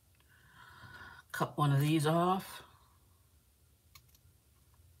 Cut one of these off.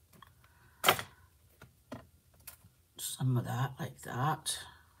 Some of that, like that.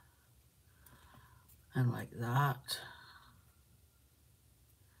 And like that.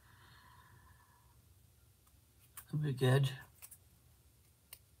 That'll be good.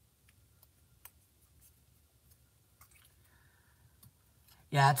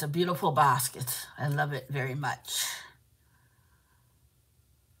 Yeah, it's a beautiful basket. I love it very much.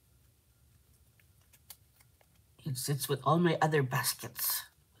 It sits with all my other baskets,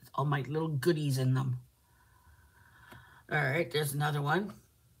 with all my little goodies in them. All right, there's another one.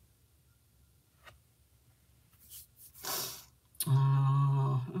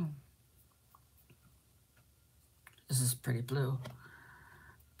 This is pretty blue.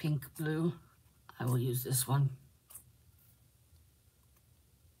 Pink blue. I will use this one.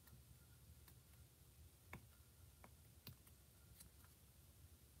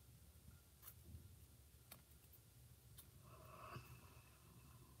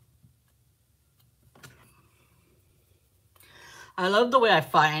 I love the way I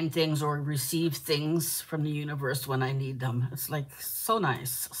find things or receive things from the universe when I need them. It's like so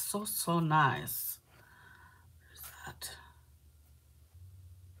nice. So nice. There's that.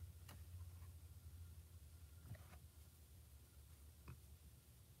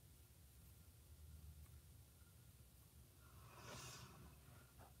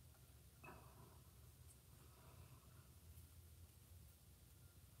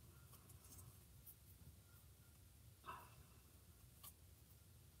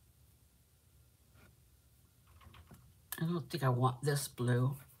 I don't think I want this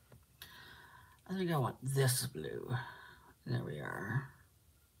blue. I think I want this blue. There we are.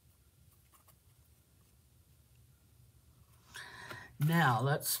 Now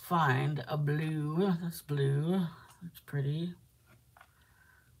let's find a blue. That's blue. That's pretty.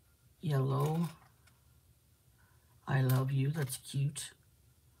 Yellow. I love you. That's cute.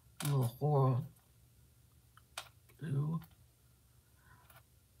 A little horror blue.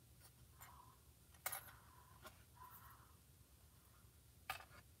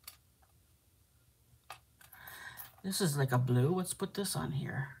 This is like a blue. Let's put this on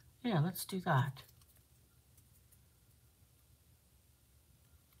here. Yeah, let's do that.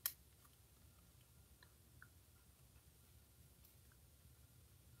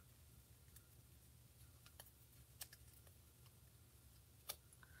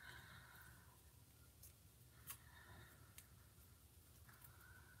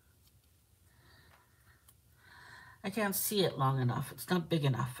 I can't see it long enough. It's not big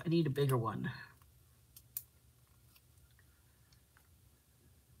enough. I need a bigger one.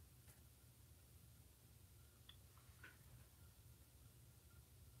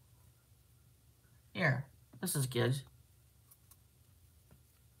 Here, this is good.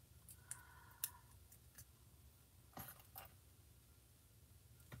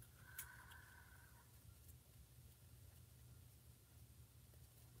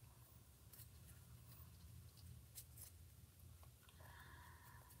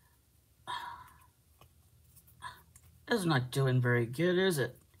 It's not doing very good, is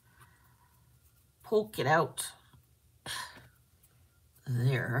it? Poke it out.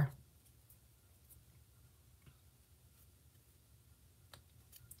 There.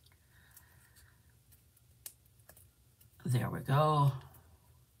 There we go.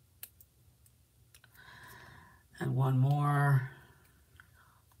 And one more.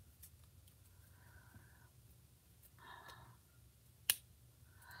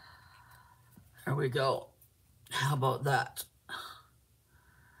 There we go. How about that?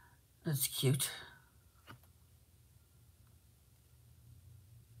 That's cute.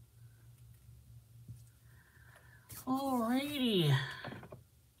 Alrighty.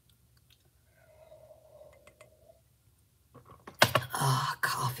 Ah,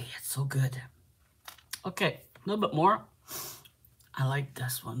 coffee, it's so good. Okay, a little bit more. I like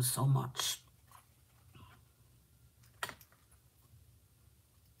this one so much.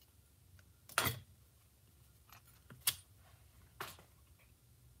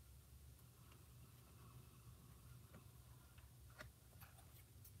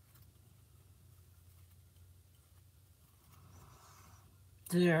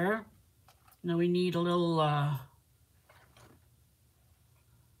 There. Now we need a little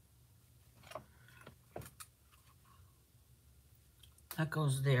that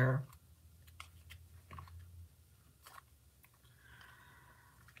goes there.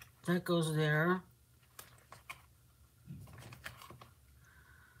 That goes there.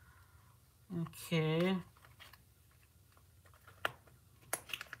 Okay.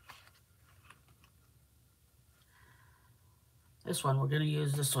 This one, we're going to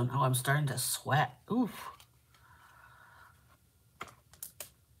use this one. Oh, I'm starting to sweat. Oof.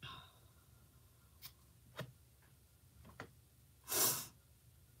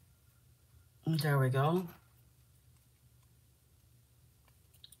 There we go.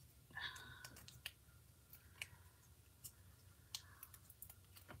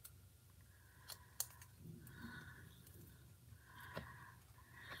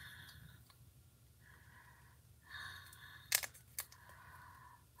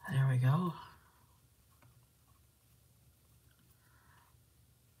 There we go.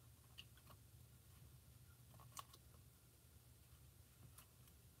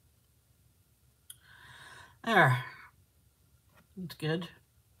 There. That's good.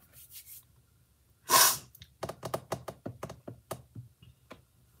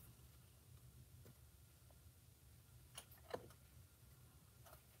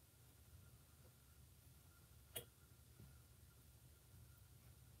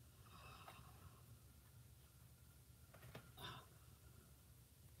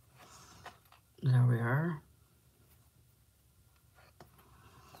 There we are.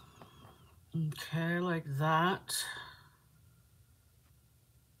 Okay, like that.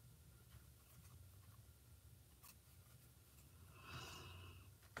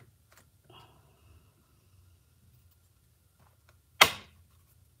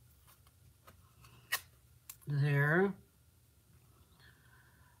 There.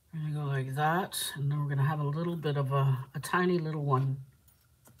 We're going to go like that, and then we're going to have a little bit of a tiny little one.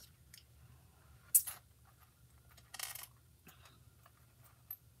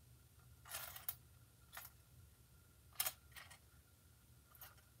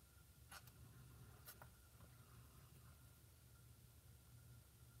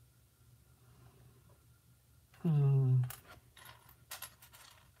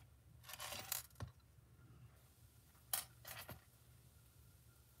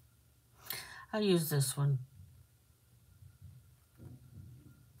 I'll use this one.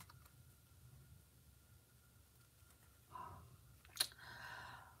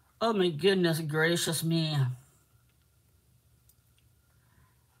 Oh my goodness gracious me.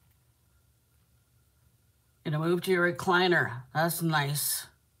 Gonna move to your recliner. That's nice.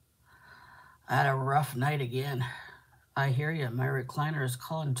 I had a rough night again. I hear you. My recliner is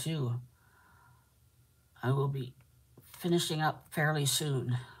calling too. I will be finishing up fairly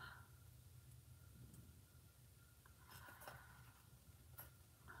soon.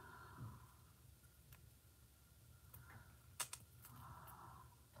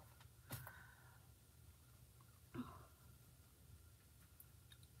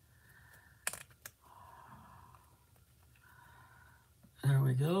 There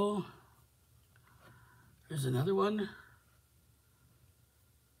we go. Here's another one.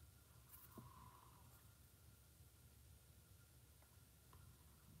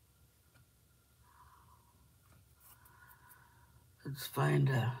 Let's find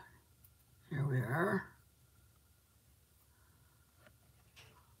here we are.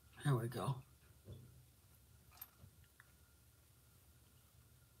 There we go.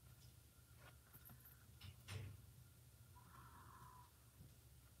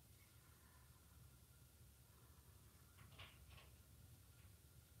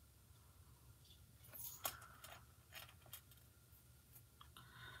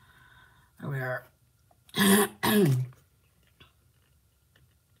 There we are.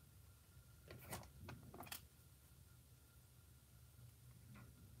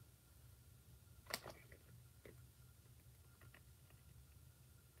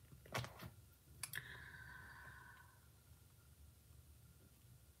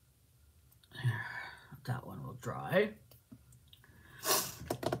 That one will dry.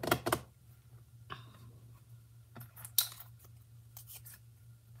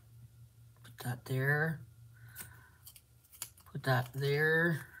 that there. Put that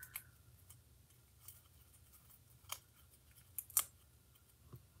there.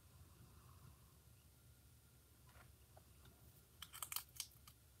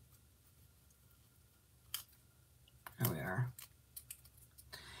 There we are.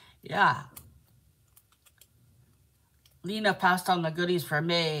 Yeah. Lena passed on the goodies for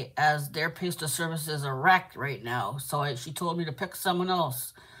May as their postal services are wrecked right now. So she told me to pick someone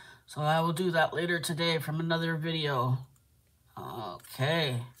else. So I will do that later today from another video.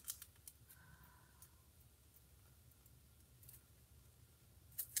 Okay.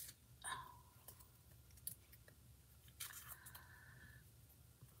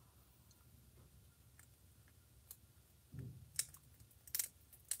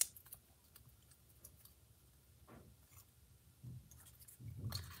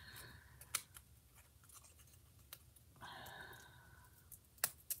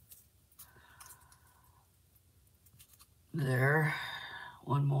 There.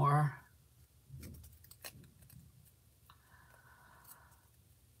 One more.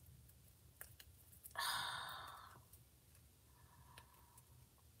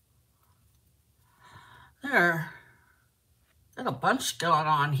 There. Got a bunch going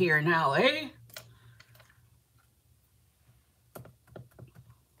on here now, eh?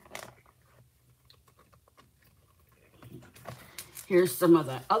 Here's some of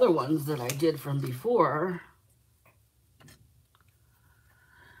the other ones that I did from before.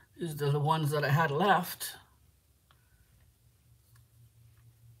 These are the ones that I had left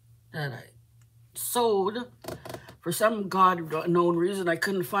that I sewed. For some God-known reason, I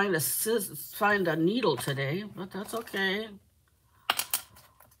couldn't find a needle today, but that's okay.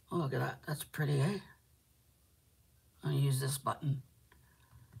 Oh, look at that. That's pretty, eh? I'm gonna use this button.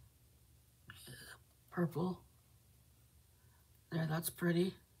 Purple. There, that's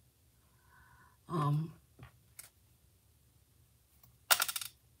pretty.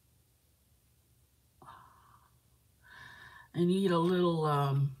 I need a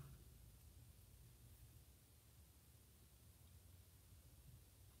little,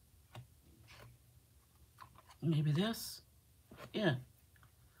 maybe this. Yeah.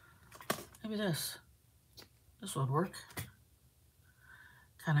 Maybe this. This would work.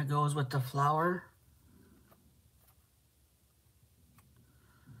 Kind of goes with the flower.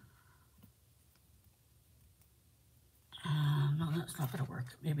 No, that's not going to work.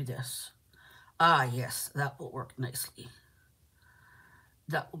 Maybe this. Ah, yes, that will work nicely.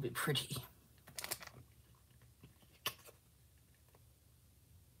 That will be pretty.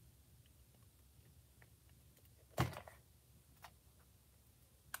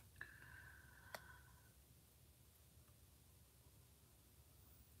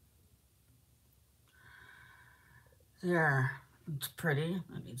 There, it's pretty.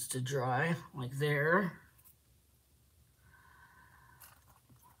 It needs to dry, like there.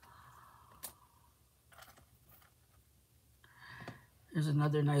 Here's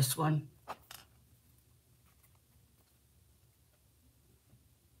another nice one.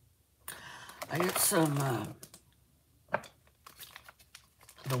 I got some,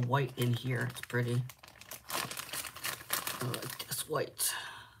 the white in here. It's pretty. I like this white.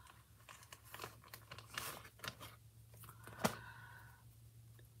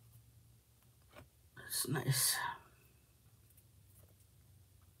 It's nice.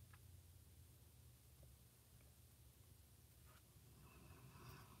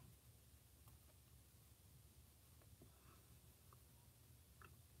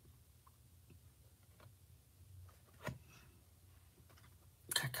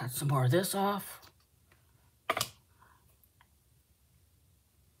 I cut some more of this off.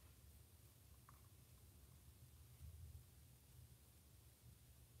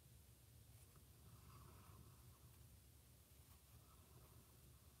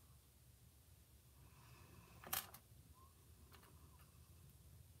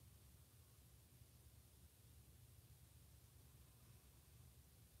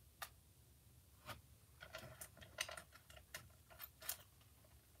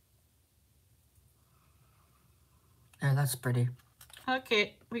 Yeah, that's pretty.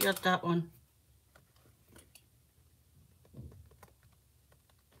 Okay, we got that one.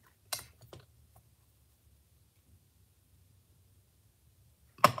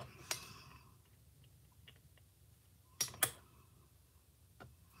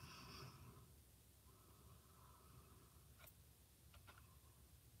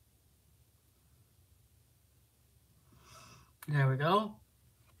 There we go.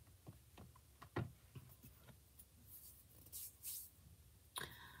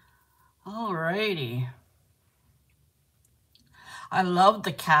 Alrighty. I love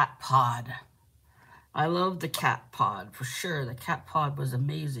the cat pod. I love the cat pod, for sure. The cat pod was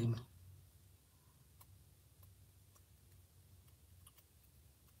amazing.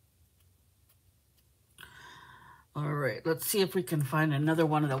 All right, let's see if we can find another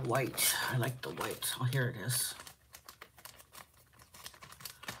one of the white. I like the white. Oh, here it is.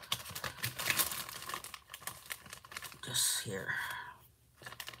 Just here.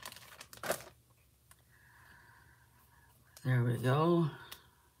 There we go.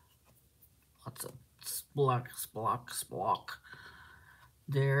 Lots of block.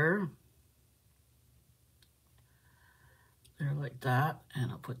 There. There like that.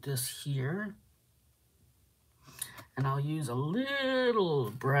 And I'll put this here. And I'll use a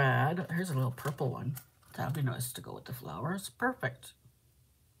little brad. Here's a little purple one. That'd be nice to go with the flowers. Perfect.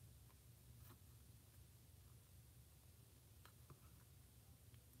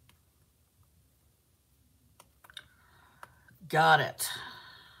 Got it.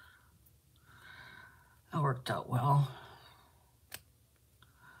 That worked out well.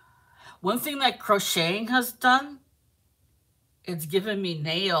 One thing that crocheting has done, it's given me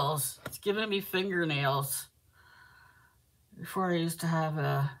nails. It's given me fingernails. Before I used to have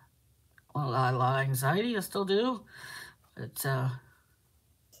a lot of anxiety. I still do. But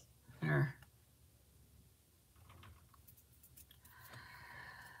here.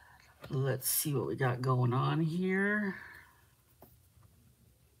 Let's see what we got going on here.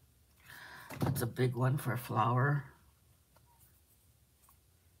 That's a big one for a flower.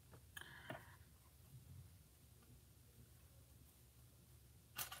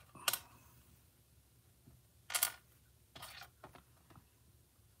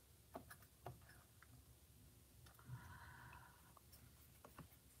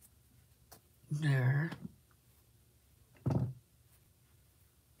 There.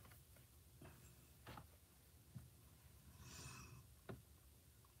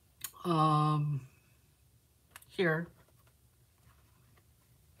 Here.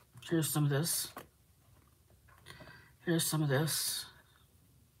 Here's some of this. Here's some of this.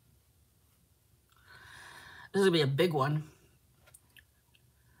 This is gonna be a big one.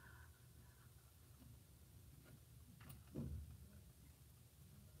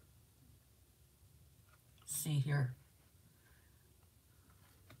 See here.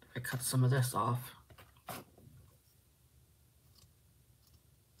 I cut some of this off.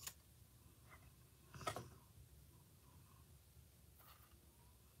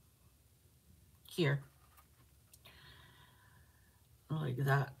 Here. Like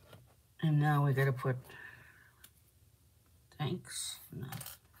that. And now we gotta put thanks. No.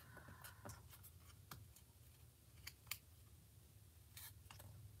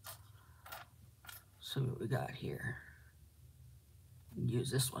 So what we got here.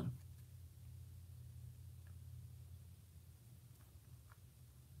 Use this one.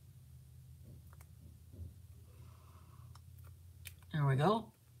 There we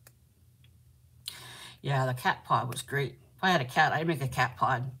go. Yeah, the cat pod was great. If I had a cat, I'd make a cat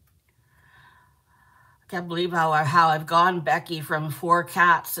pod. I can't believe how I've gone, Becky, from 4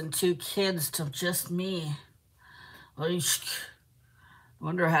 cats and 2 kids to just me. I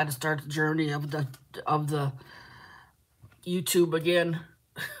wonder I had to start the journey of the YouTube again.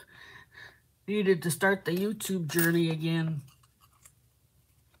 Needed to start the YouTube journey again.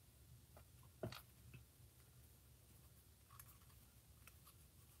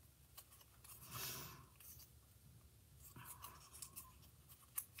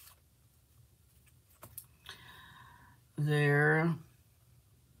 There.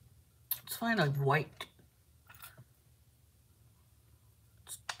 Let's find a white.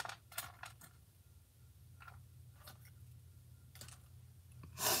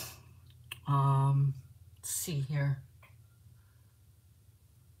 Let's see here.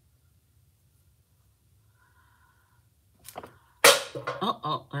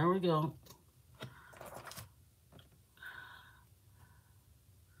 Oh, there we go.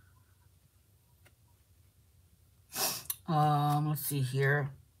 Let's see here.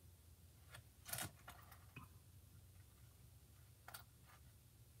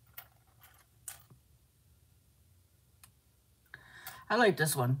 I like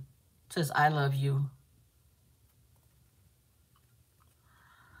this one. It says, I love you.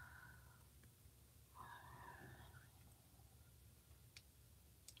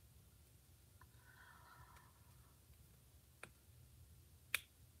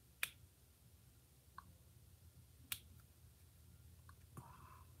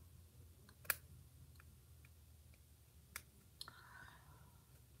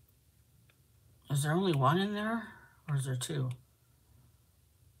 Is there only one in there, or is there 2?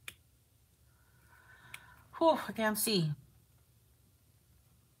 Whew, I can't see.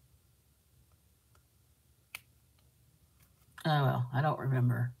 Oh, well, I don't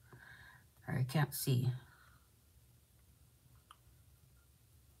remember. Or I can't see.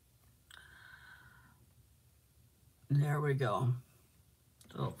 There we go.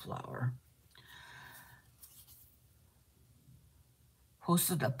 Little flower.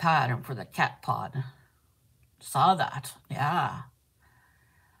 Posted a pattern for the cat pod. Saw that. Yeah.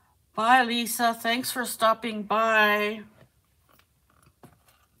 Bye, Lisa. Thanks for stopping by.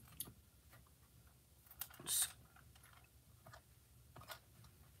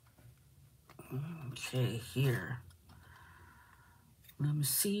 Okay, here. Let me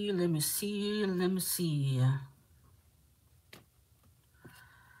see, let me see, let me see.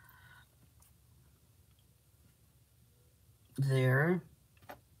 There.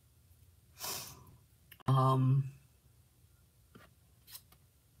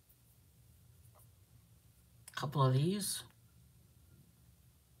 Couple of these.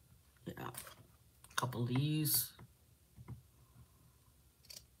 Yeah, couple of these.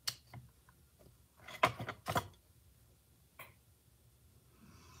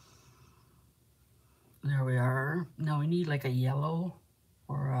 There we are. Now we need like a yellow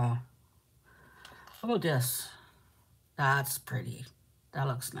or a, how about this? That's pretty. That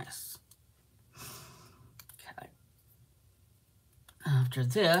looks nice. Okay. After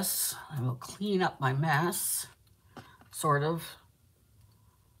this, I will clean up my mess, sort of.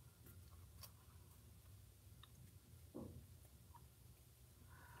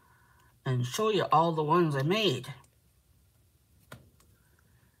 And show you all the ones I made.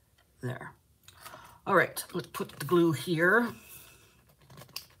 There. All right, let's put the glue here.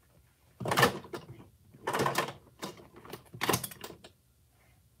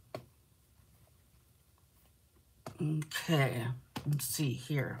 Okay, let's see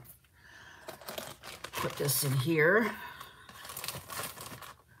here. Put this in here.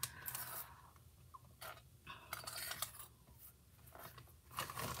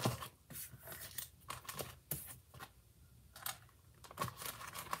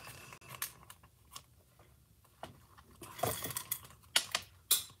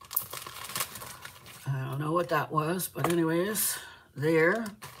 I don't know what that was, but anyways, there.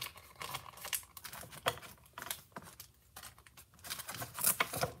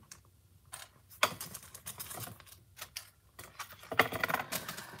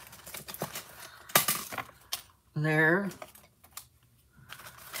 There.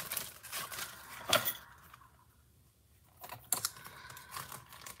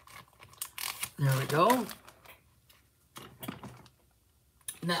 There we go.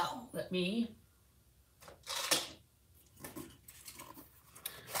 Now, let me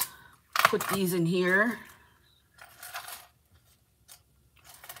put these in here.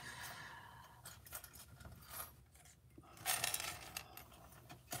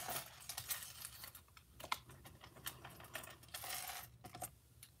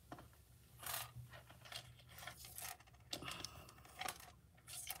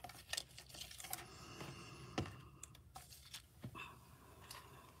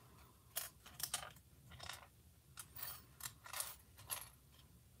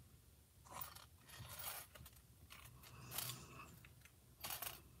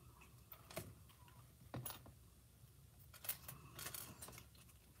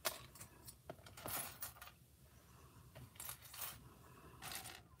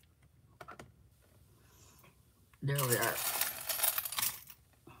 There we are.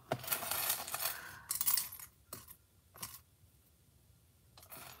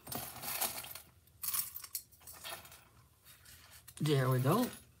 There we go.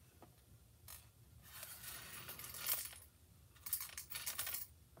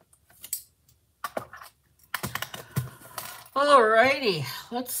 Alrighty,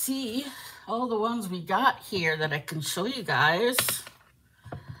 let's see all the ones we got here that I can show you guys.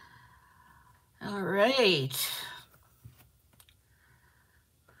 All right.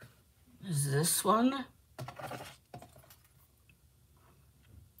 Is this one?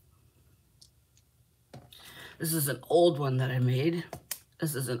 This is an old one that I made.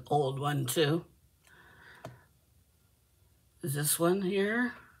 This is an old one too. Is this one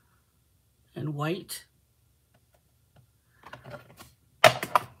here in white?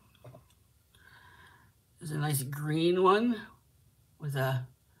 There's a nice green one with a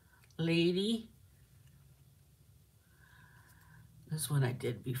lady. This one I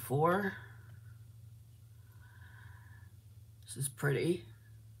did before. This is pretty.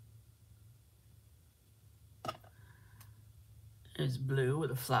 It's blue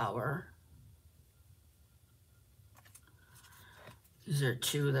with a flower. These are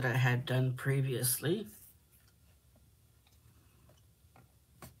two that I had done previously.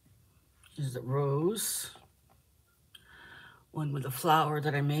 Here's the rose one with a flower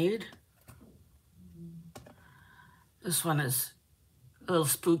that I made. This one is a little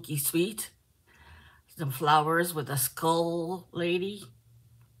spooky sweet. Some flowers with a skull lady.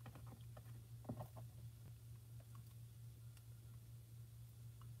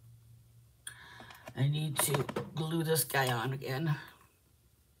 I need to glue this guy on again.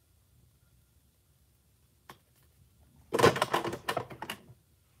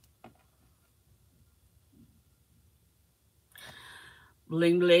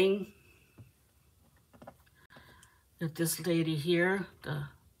 Bling bling. Got this lady here, the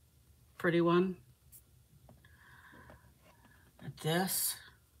pretty one. Got this.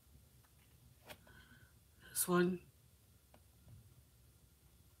 This one.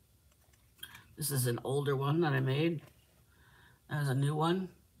 This is an older one that I made. There's a new one.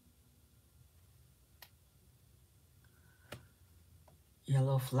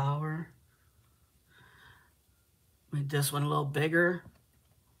 Yellow flower. Made this one a little bigger.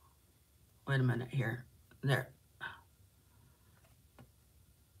 Wait a minute here. There.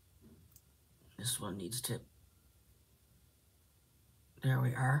 This one needs to, there we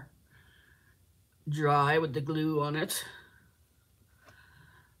are. Dry with the glue on it.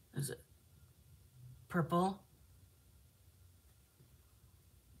 Is it purple?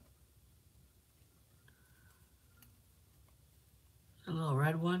 A little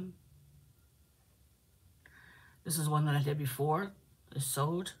red one. This is one that I did before. I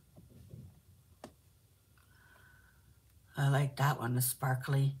sewed. I like that one, the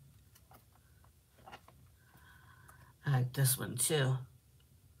sparkly. I like this one too.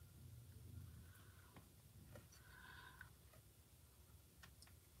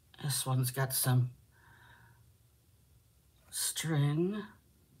 This one's got some string.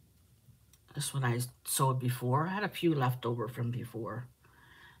 This one I sewed before. I had a few left over from before.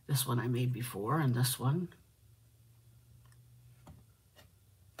 This one I made before, and this one.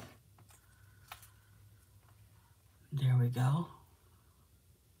 There we go.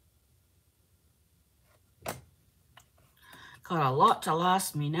 Got a lot to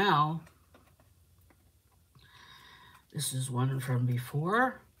last me now. This is one from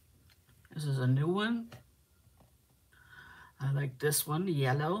before. This is a new one. I like this one,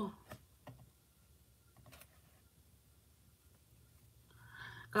 yellow.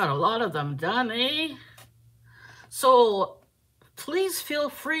 Got a lot of them done, eh? So please feel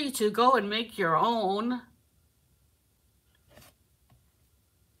free to go and make your own.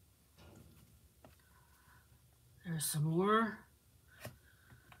 There's some more.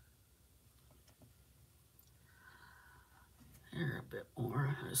 Here a bit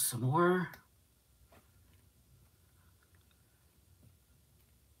more. There's some more.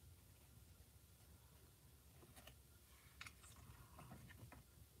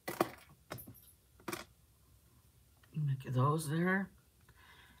 Make those there.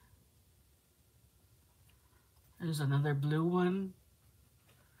 There's another blue one.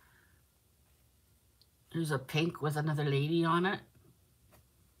 There's a pink with another lady on it.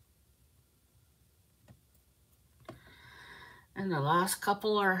 And the last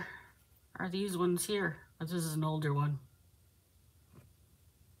couple are these ones here. This is an older one.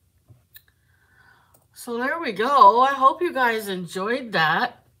 So there we go. I hope you guys enjoyed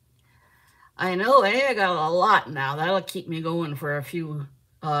that. I know, I got a lot now. That'll keep me going for a few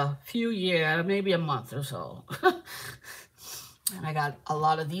years, maybe a month or so. And I got a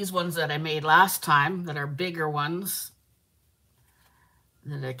lot of these ones that I made last time that are bigger ones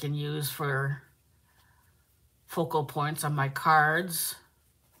that I can use for focal points on my cards.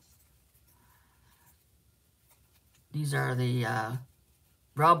 These are the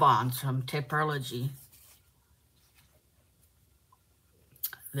rub-ons from Taperlogy.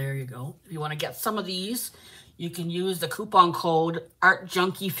 There you go. If you want to get some of these, you can use the coupon code Art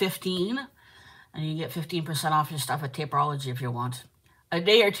Junkie 15, and you get 15% off your stuff at Taperlogy if you want. A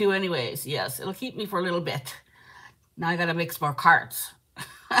day or two anyways. Yes, it'll keep me for a little bit. Now I got to make some more cards.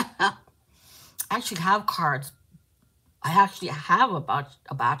 I actually have cards. I actually have a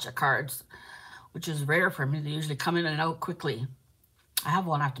batch of cards, which is rare for me. They usually come in and out quickly. I have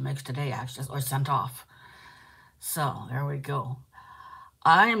one I have to make today, actually, or sent off. So there we go.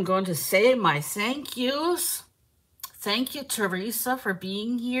 I am going to say my thank yous. Thank you, Teresa, for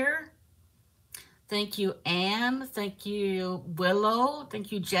being here. Thank you, Anne. Thank you, Willow.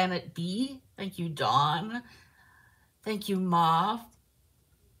 Thank you, Janet B. Thank you, Dawn. Thank you, Mauve.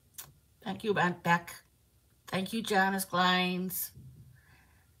 Thank you, Aunt Beck. Thank you, Janice Glines.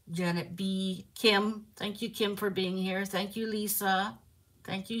 Janet B. Kim. Thank you, Kim, for being here. Thank you, Lisa.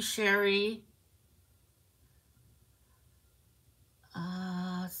 Thank you, Sherry.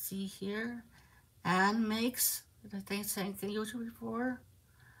 Let's see here. Anne makes. Did I thank you before?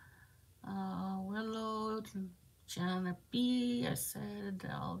 Willow, Janet B. I said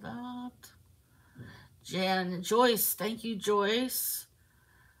all that. Joyce, thank you, Joyce,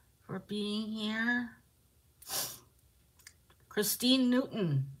 for being here. Christine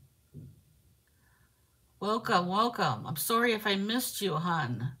Newton, welcome, welcome. I'm sorry if I missed you,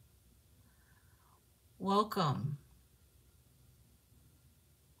 hon. Welcome.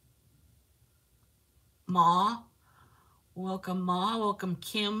 Ma, welcome, Ma. Welcome,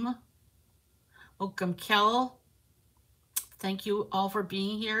 Kim. Welcome, Kel. Thank you all for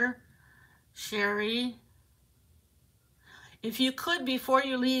being here. Sherry. If you could, before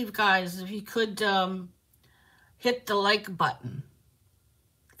you leave, guys, if you could hit the like button,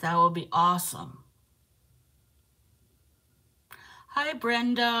 that would be awesome. Hi,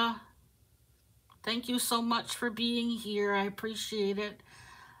 Brenda. Thank you so much for being here. I appreciate it.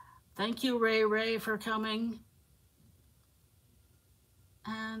 Thank you, Ray, for coming.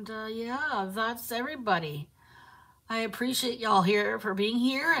 And yeah, that's everybody. I appreciate y'all here for being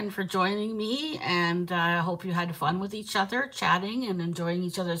here and for joining me. And I hope you had fun with each other, chatting and enjoying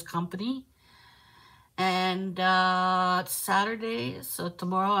each other's company. And it's Saturday, so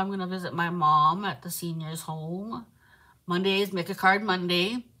tomorrow I'm going to visit my mom at the seniors' home. Monday is Make a Card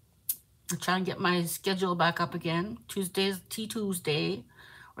Monday. I'm trying to get my schedule back up again. Tuesday is Teatuesday,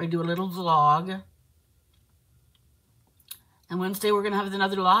 where I do a little vlog. And Wednesday we're going to have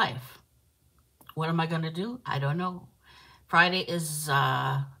another live. What am I going to do? I don't know. Friday is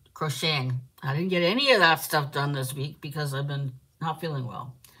crocheting. I didn't get any of that stuff done this week because I've been not feeling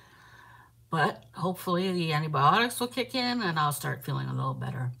well. But hopefully the antibiotics will kick in and I'll start feeling a little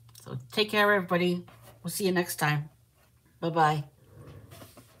better. So take care, everybody. We'll see you next time. Bye-bye.